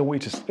 because I don't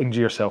want you to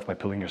injure yourself by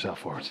pulling yourself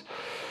forwards.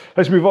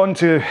 Let's move on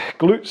to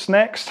glutes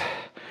next.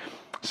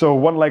 So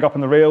one leg up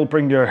on the rail,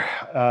 bring your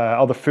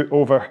other foot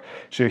over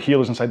so your heel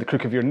is inside the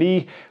crook of your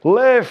knee.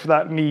 Lift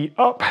that knee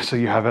up so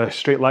you have a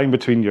straight line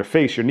between your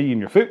face, your knee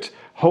and your foot.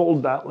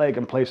 Hold that leg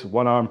in place with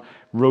one arm,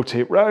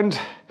 rotate round,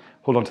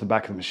 hold on to the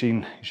back of the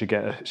machine, you should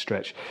get a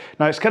stretch.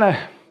 Now it's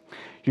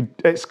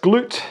it's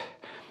glute,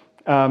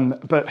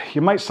 but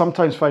you might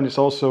sometimes find it's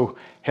also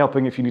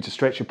helping if you need to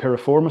stretch your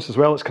piriformis as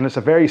well. It's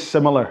a very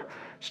similar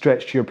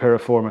stretch to your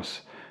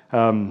piriformis.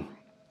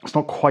 It's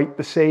not quite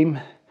the same,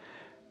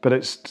 but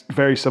it's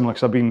very similar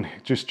because I've been,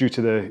 just due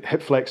to the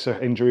hip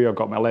flexor injury I've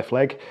got my left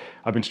leg,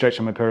 I've been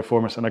stretching my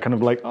piriformis and I kind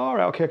of like, all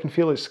right, okay, I can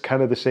feel it's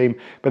kind of the same.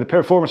 But the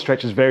piriformis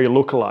stretch is very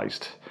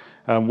localized,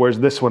 whereas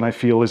this one I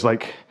feel is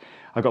like,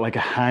 I've got like a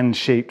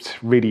hand-shaped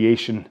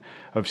radiation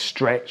of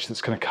stretch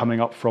that's kind of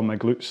coming up from my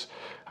glutes.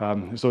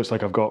 As though it's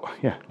like I've got,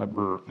 yeah, like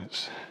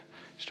it's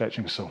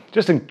stretching. So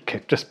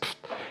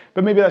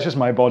but maybe that's just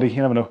my body,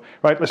 you never know.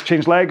 Right, let's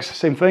change legs,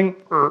 same thing.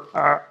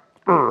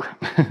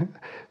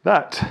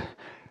 That,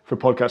 for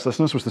podcast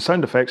listeners, was the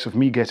sound effects of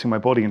me getting my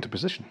body into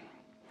position.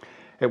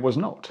 It was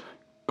not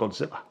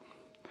Godzilla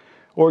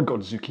or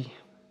Godzuki.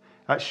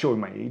 That's showing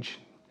my age.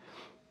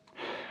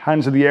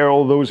 Hands in the air,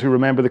 all those who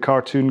remember the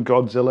cartoon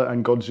Godzilla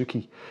and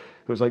Godzuki.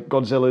 It was like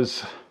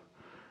Godzilla's,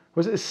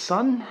 was it his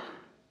son?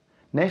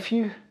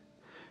 Nephew?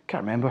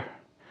 Can't remember.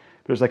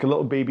 But it was like a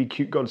little baby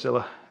cute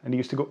Godzilla and he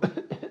used to go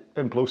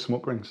and blow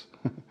smoke rings.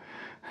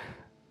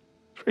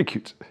 It's very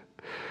cute.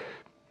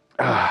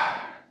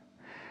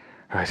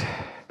 Right.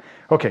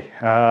 Okay,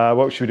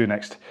 what should we do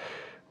next?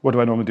 What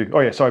do I normally do?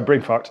 Oh yeah, sorry,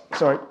 brain fart.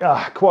 Sorry,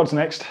 quads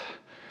next.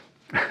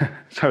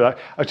 Sorry,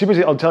 I'll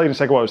tell you in a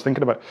second what I was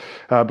thinking about,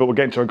 but we'll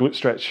get into our glute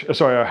stretch.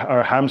 Sorry,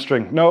 our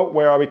hamstring. No,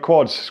 where are we?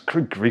 Quads.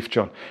 Good grief,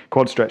 John.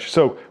 Quad stretch.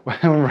 So,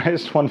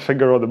 rest one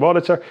finger on the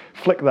monitor,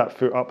 flick that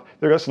foot up.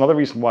 That's another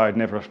reason why I'd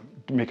never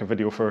make a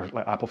video for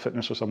like Apple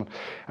Fitness or someone.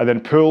 And then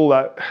pull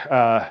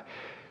that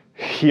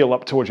heel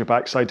up towards your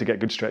backside to get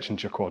good stretch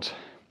into your quads.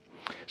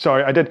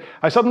 Sorry,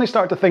 I suddenly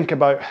started to think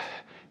about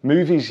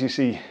movies you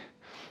see,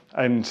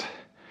 and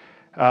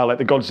like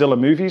the Godzilla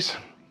movies.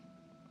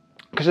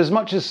 Because as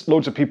much as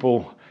loads of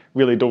people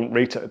really don't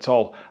rate it at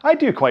all, I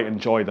do quite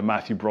enjoy the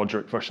Matthew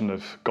Broderick version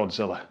of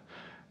Godzilla.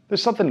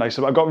 There's something nice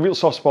about it. I've got a real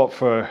soft spot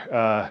for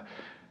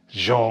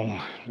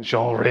Jean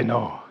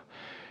Reno.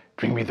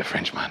 Bring me the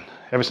Frenchman.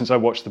 Ever since I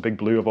watched The Big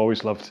Blue, I've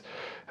always loved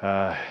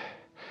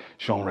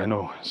Jean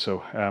Reno.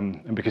 So,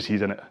 and because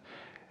he's in it,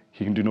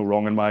 he can do no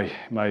wrong in my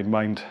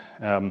mind.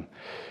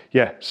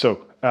 Yeah,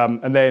 so,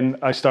 and then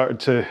I started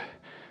to,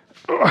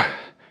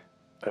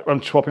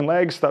 I'm swapping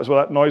legs, that's what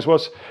that noise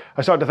was.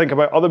 I started to think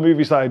about other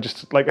movies that I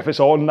just, like if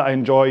it's on, I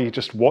enjoy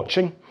just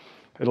watching.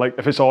 Like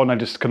if it's on, I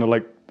just kind of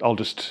like, I'll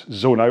just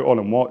zone out on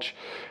and watch.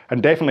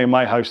 And definitely in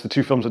my house, the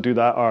two films that do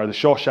that are The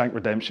Shawshank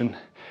Redemption.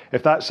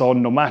 If that's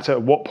on, no matter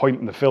at what point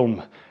in the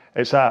film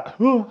it's at,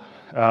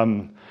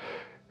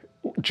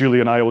 Julie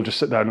and I will just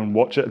sit down and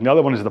watch it. And the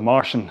other one is The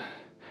Martian,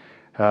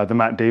 the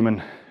Matt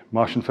Damon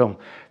Martian film.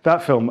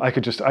 That film, I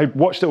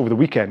watched it over the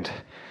weekend.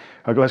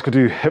 I go, let's go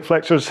do hip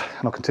flexors,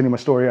 and I'll continue my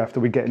story after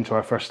we get into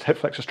our first hip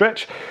flexor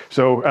stretch.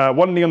 So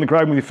one knee on the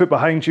ground with your foot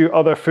behind you,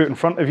 other foot in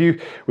front of you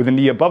with a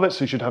knee above it,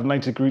 so you should have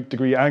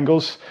 90-degree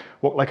angles.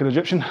 Walk like an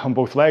Egyptian on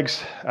both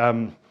legs.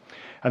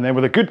 And then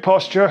with a good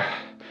posture,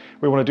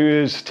 what we want to do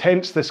is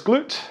tense this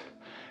glute,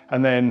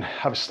 and then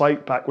have a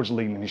slight backwards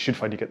lean, and you should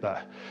find you get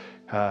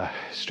that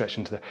stretch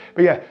into there.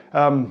 But yeah,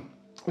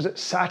 was it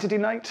Saturday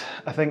night?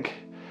 I think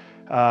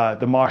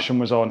The Martian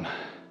was on,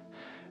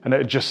 and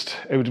it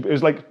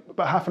was like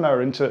about half an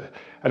hour into it,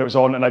 and it was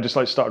on, and I just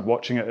started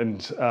watching it,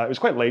 and it was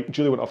quite late.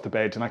 Julie went off to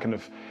bed, and I kind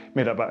of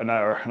made it about an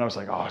hour, and I was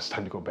like, oh, it's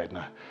time to go to bed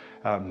now.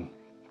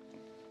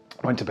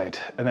 I went to bed,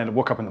 and then I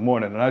woke up in the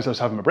morning, and as I was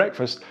having my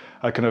breakfast,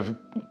 I kind of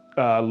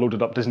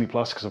loaded up Disney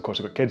Plus, because of course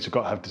I've got kids, so I've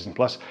got to have Disney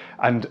Plus,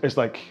 and it's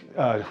like,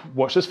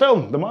 watch this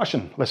film, The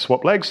Martian, let's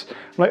swap legs.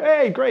 I'm like,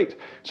 hey, great.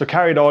 So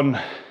carried on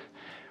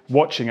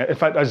watching it. In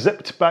fact, I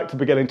zipped back to the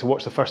beginning to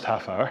watch the first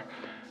half hour,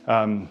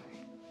 and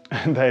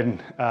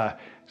then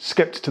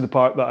skipped to the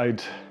part that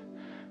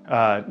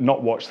I'd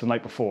not watched the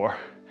night before.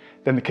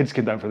 Then the kids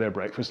came down for their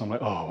breakfast, and I'm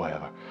like, oh,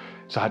 whatever.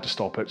 So I had to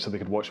stop it so they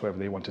could watch whatever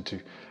they wanted to.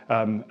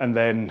 And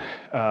then,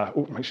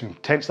 make sure you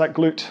tense that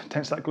glute,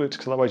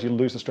 because otherwise you'll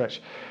lose the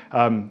stretch.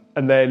 And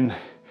then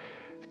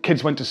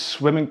kids went to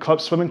swimming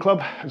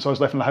club, and so I was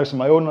left in the house on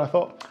my own, and I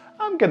thought,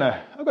 I've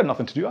got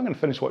nothing to do, I'm gonna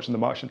finish watching The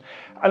Martian.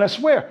 And I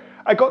swear,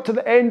 I got to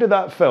the end of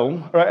that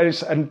film,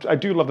 right, and I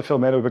do love the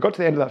film anyway, but I got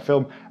to the end of that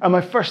film, and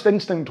my first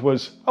instinct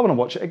was, I want to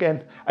watch it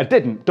again. I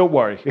didn't, don't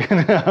worry.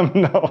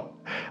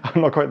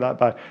 I'm not quite that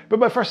bad. But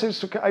my first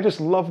instinct, I just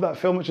love that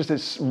film.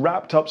 It's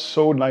wrapped up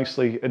so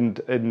nicely,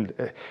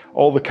 and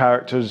all the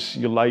characters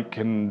you like,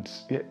 and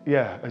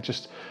yeah,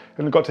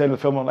 and I got to the end of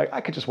the film, I'm like, I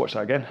could just watch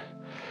that again.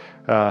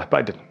 But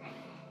I didn't.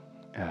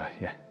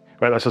 Yeah.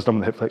 Right, that's just done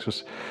with the hip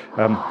flexors.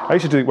 I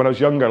used to do it when I was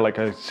younger, like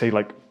I say,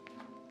 like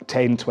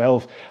 10,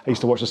 12, I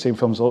used to watch the same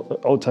films all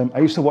the time.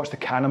 I used to watch the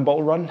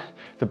Cannonball Run,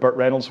 the Burt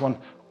Reynolds one,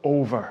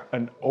 over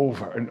and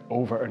over and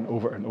over and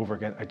over and over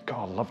again.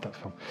 I love that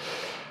film.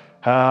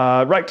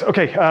 Right,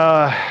 okay,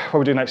 what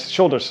we do next?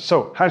 Shoulders.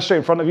 So, hands straight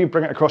in front of you,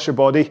 bring it across your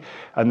body,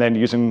 and then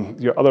using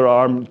your other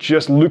arm,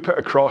 just loop it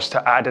across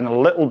to add in a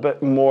little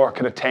bit more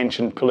kind of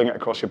tension, pulling it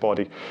across your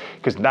body.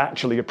 Because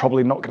naturally, you're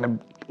probably not going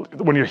to,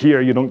 when you're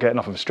here, you don't get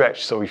enough of a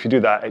stretch. So if you do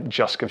that, it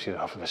just gives you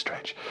enough of a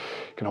stretch.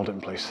 You can hold it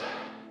in place.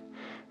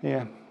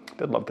 Yeah,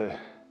 did love the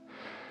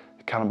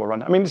Cannonball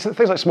Run. I mean,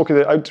 things like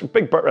Smokey, I was a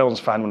big Burt Reynolds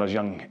fan when I was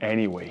young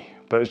anyway,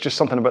 but it's just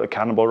something about the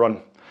Cannonball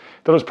Run.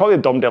 There was probably a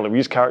Dom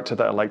DeLuise character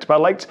that I liked, but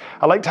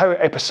I liked how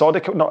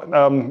episodic, not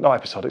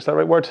episodic, is that the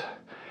right word?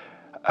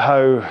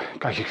 How,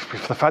 God,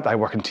 for the fact that I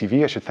work in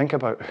TV, I should think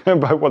about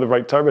what the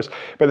right term is.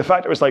 But the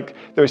fact it was like,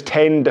 there was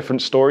 10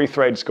 different story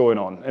threads going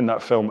on in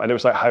that film, and it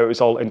was like how it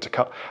was all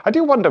intercut. I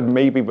do wonder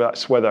maybe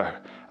that's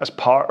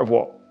part of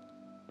what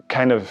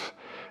kind of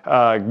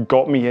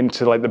got me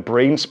into like the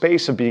brain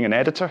space of being an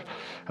editor.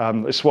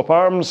 Swap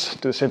arms,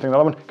 do the same thing in the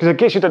other one. Because in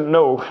case you didn't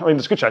know, I mean,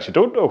 there's a good chance you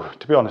don't know,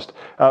 to be honest.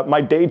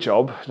 My day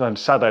job, and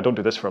sadly I don't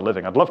do this for a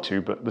living. I'd love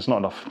to, but there's not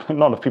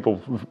enough people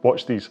who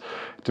watch these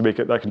to make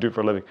it that I can do it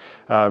for a living.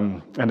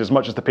 And as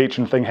much as the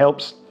Patreon thing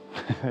helps,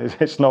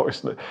 it's not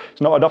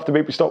enough to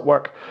make me stop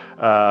work.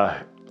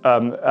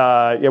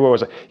 Where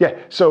was I? Yeah,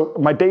 so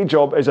my day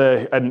job is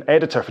an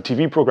editor for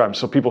TV programs.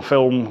 So people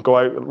go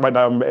out, right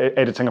now I'm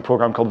editing a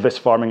program called This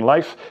Farming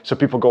Life. So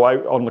people go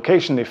out on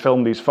location, they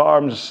film these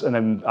farms, and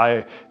then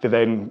they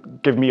then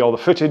give me all the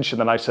footage, and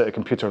then I sit at a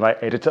computer and I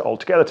edit it all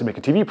together to make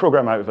a TV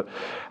program out of it.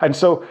 And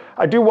so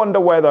I do wonder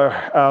whether,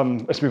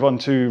 let's move on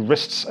to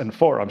wrists and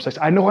forearms.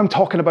 I know I'm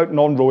talking about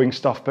non-rowing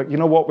stuff, but you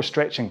know what, we're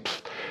stretching.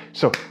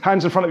 So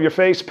hands in front of your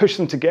face, push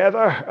them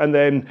together, and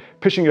then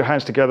pushing your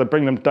hands together,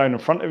 bring them down in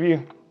front of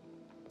you.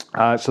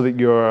 So that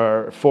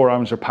your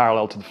forearms are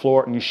parallel to the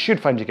floor, and you should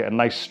find you get a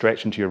nice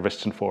stretch into your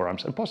wrists and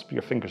forearms, and possibly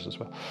your fingers as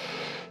well.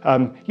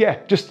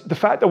 Just the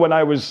fact that when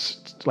I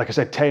was, like I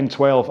said, 10,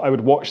 12, I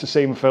would watch the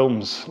same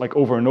films like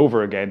over and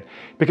over again,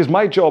 because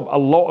my job, a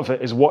lot of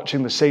it is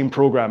watching the same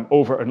program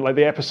over, and like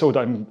the episode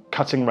I'm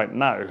cutting right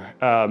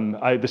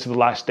now, this is the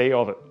last day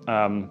of it,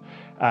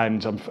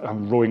 and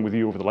I'm rowing with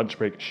you over the lunch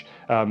break,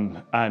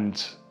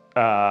 and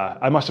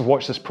I must have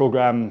watched this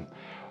program,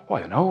 I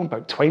don't know,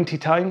 about 20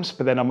 times,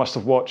 but then I must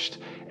have watched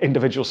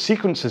individual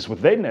sequences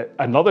within it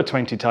another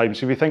 20 times.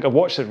 So if you think I've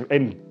watched it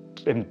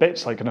in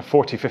bits, like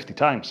 40, 50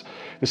 times,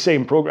 the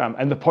same program.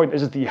 And the point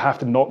is that you have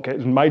to not get,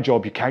 in my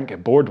job, you can't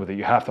get bored with it.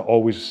 You have to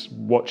always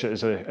watch it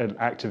as an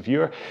active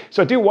viewer.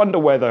 So I do wonder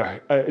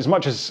whether, as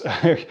much as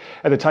at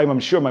the time, I'm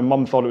sure my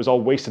mum thought it was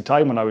all wasted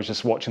time when I was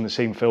just watching the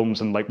same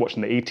films and like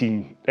watching the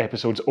 18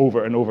 episodes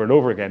over and over and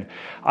over again.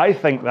 I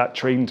think that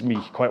trained me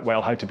quite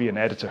well how to be an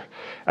editor.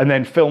 And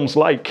then films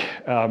like,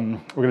 we're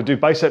going to do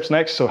biceps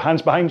next, so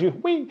hands behind you,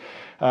 whee!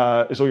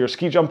 as though you're a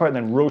ski jumper, and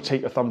then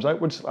rotate your thumbs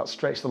outwards. That'll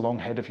stretch the long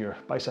head of your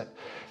bicep.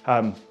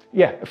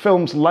 Yeah,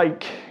 films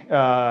like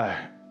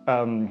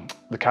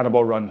the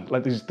Cannonball Run,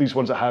 like these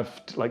ones that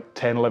have like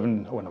 10,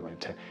 11, oh no,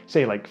 10,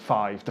 say like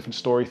 5 different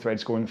story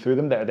threads going through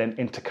them that are then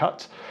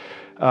intercut.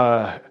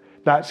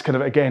 That's kind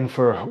of, again,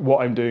 for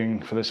what I'm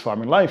doing for this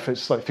farming life.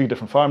 It's like 3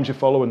 different farms you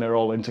follow and they're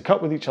all intercut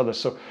with each other.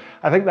 So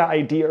I think that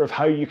idea of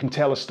how you can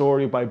tell a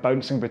story by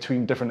bouncing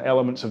between different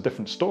elements of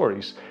different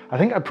stories, I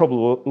think I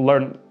probably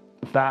learned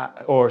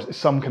that, or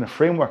some kind of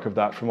framework of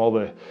that, from all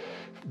the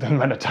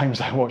amount of times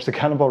I watched the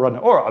Cannonball Run,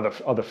 or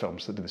other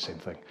films that do the same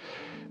thing.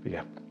 But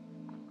yeah.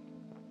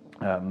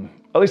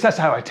 At least that's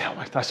what I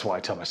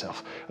tell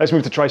myself. Let's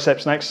move to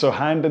triceps next. So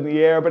hand in the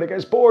air, but it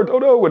gets bored. Oh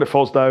no, when it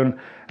falls down,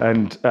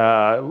 and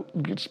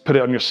just put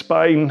it on your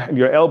spine, and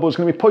your elbow is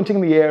going to be pointing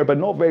in the air, but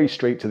not very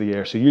straight to the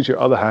air. So use your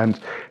other hand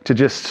to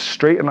just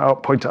straighten it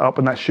up, point it up,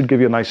 and that should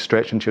give you a nice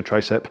stretch into your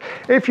tricep.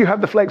 If you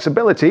have the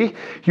flexibility,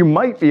 you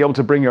might be able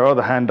to bring your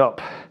other hand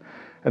up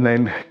and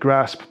then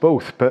grasp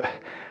both, but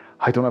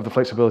I don't have the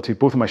flexibility.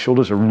 Both of my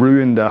shoulders are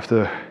ruined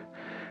after,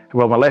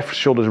 well, my left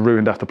shoulder's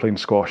ruined after playing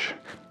squash.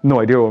 No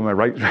idea why my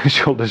right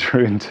shoulder's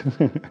ruined.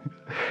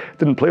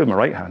 Didn't play with my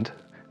right hand.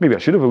 Maybe I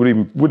should have. I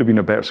would have been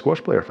a better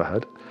squash player if I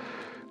had.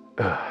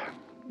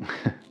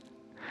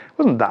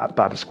 Wasn't that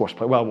bad a squash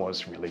player. Well, it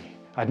was really.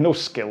 I had no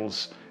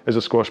skills as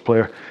a squash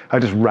player. I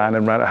just ran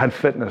and ran. I had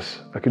fitness.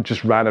 I could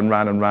just ran and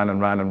ran and ran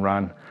and ran and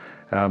ran.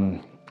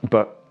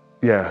 But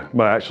yeah,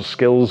 my actual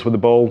skills with the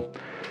ball,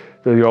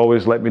 they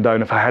always let me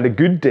down. If I had a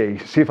good day,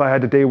 see if I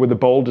had a day where the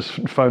ball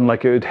just found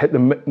like it would hit the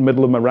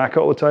middle of my racket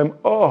all the time.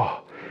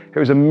 Oh, it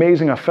was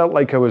amazing. I felt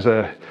like I was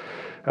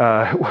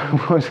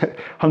what was it?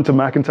 Hunter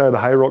McIntyre, the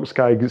High Rocks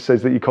guy,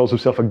 says that he calls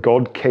himself a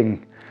God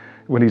King.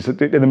 When he's in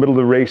the middle of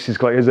the race, he's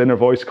got his inner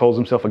voice calls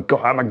himself a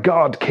God. I'm a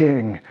God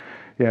King.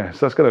 Yeah,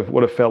 so that's kind of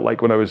what it felt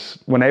like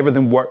when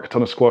everything worked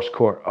on a squash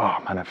court. Oh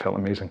man, it felt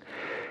amazing.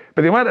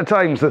 But the amount of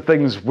times that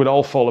things would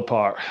all fall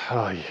apart,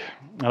 and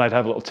I'd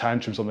have little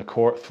tantrums on the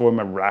court, throwing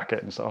my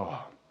racket and so,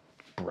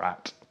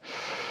 brat.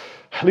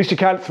 At least you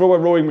can't throw a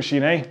rowing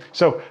machine, eh?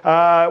 So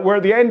we're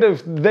at the end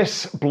of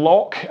this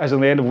block, as in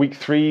the end of week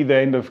 3, the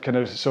end of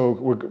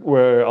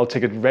I'll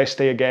take a rest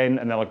day again,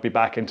 and then I'll be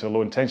back into a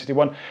low intensity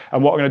one.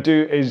 And what I'm going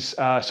to do is,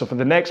 so for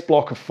the next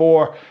block of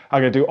 4,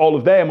 I'm going to do all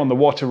of them on the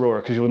water rower,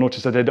 because you'll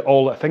notice I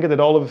think I did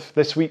all of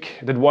this week.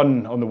 I did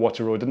 1 on the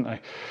water rower, didn't I?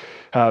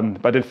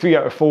 But I did 3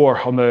 out of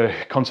 4 on the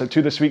Concept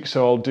 2 this week,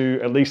 so I'll do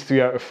at least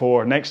 3 out of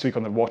 4 next week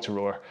on the water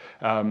rower,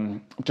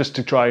 just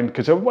to try and,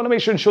 because I want to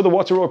make sure and show the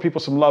water rower people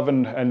some love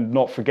and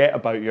not forget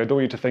about you. I don't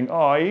want you to think,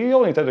 oh, he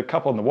only did a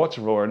couple on the water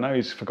rower and now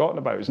he's forgotten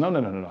about us. No.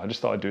 I just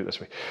thought I'd do it this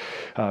way.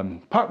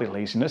 Partly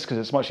laziness, because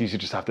it's much easier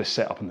just to have this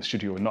set up in the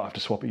studio and not have to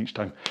swap it each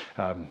time.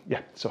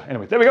 Yeah, so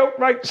anyway, there we go.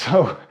 Right,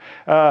 so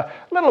a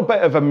little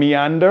bit of a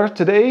meander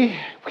today.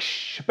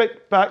 A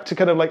bit back to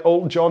kind of like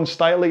old John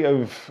Stiley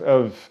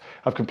of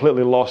I've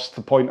completely lost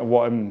the point of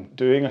what I'm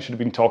doing. I'm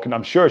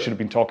sure I should have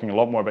been talking a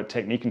lot more about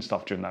technique and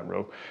stuff during that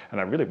row,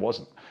 and I really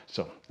wasn't.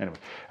 So anyway,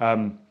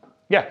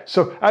 yeah,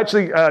 so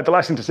actually the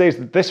last thing to say is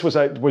that this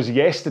was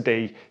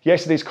yesterday.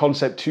 Yesterday's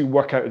Concept 2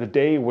 workout of the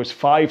day was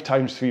 5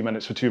 times 3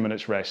 minutes for 2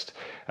 minutes rest.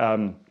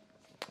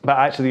 But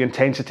actually the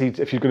intensity,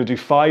 if you're going to do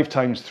 5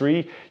 times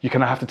 3, you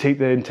kind of have to take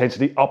the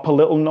intensity up a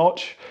little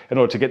notch in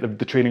order to get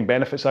the training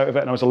benefits out of it.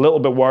 And I was a little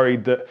bit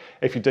worried that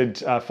if you did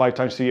 5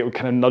 times 3, it would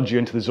kind of nudge you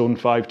into the zone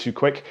 5 too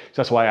quick.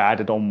 So that's why I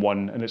added on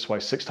 1, and it's why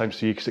 6 times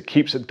 3, because it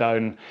keeps it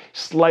down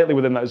slightly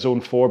within that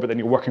zone 4, but then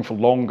you're working for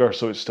longer,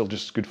 so it's still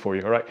just good for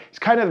you, all right? It's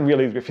kind of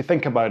really, if you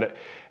think about it,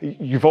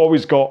 you've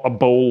always got a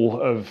bowl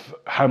of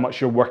how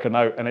much you're working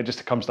out, and it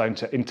just comes down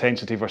to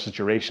intensity versus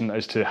duration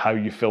as to how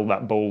you fill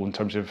that bowl in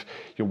terms of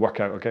your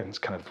workout. Okay, it's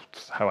kind of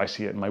how I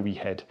see it in my wee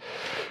head.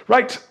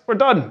 Right, we're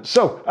done.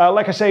 So,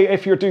 like I say,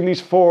 if you're doing these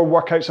 4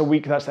 workouts a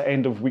week, that's the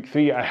end of week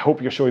 3. I hope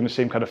you're showing the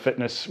same kind of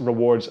fitness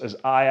rewards as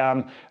I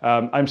am.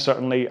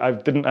 I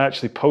didn't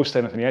actually post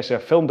anything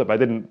yesterday. I filmed it, but I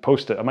didn't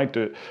post it. I might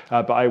do it,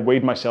 but I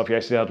weighed myself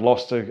yesterday. I've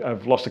lost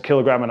 1.5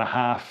 kilograms.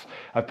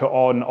 I've put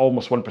on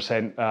almost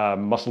 1%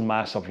 muscle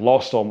mass. I've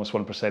lost almost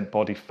 1%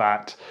 body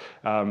fat.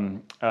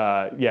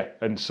 Yeah,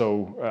 and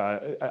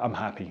so I'm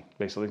happy,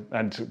 basically.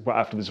 And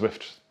after the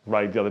Zwift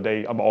ride the other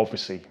day, I'm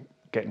obviously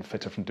getting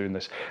fitter from doing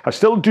this. I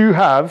still do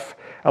have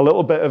a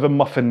little bit of a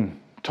muffin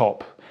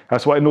top.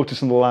 That's what I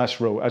noticed in the last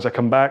row. As I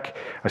come back,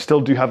 I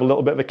still do have a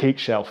little bit of a cake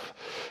shelf.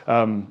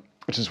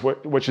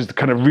 Which is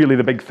kind of really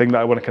the big thing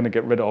that I want to kind of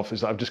get rid of, is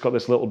that I've just got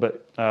this little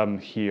bit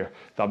here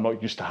that I'm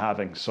not used to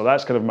having. So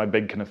that's kind of my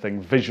big kind of thing,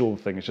 visual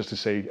thing, is just to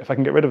say, if I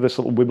can get rid of this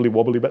little wibbly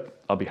wobbly bit,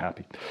 I'll be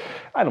happy.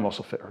 And I'm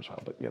also fitter as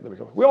well, but yeah, there we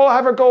go. We all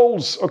have our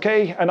goals,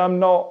 okay? And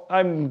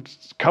I'm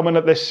coming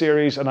at this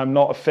series and I'm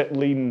not a fit,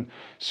 lean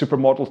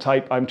supermodel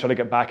type. I'm trying to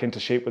get back into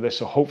shape with this,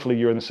 so hopefully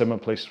you're in the similar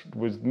place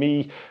with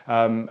me.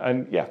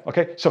 And yeah,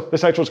 okay, so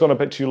this outro's gone a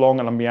bit too long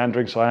and I'm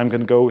meandering, so I am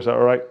going to go. Is that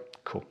all right?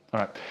 Cool. All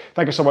right.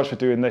 Thank you so much for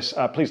doing this.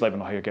 Please let me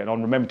know how you're getting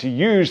on. Remember to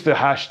use the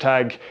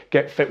hashtag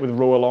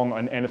GetFitWithRowAlong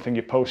on anything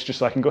you post, just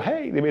so I can go,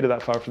 hey, they made it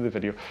that far for the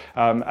video.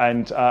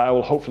 And I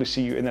will hopefully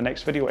see you in the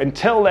next video.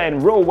 Until then,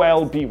 row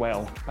well, be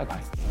well.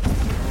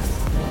 Bye-bye.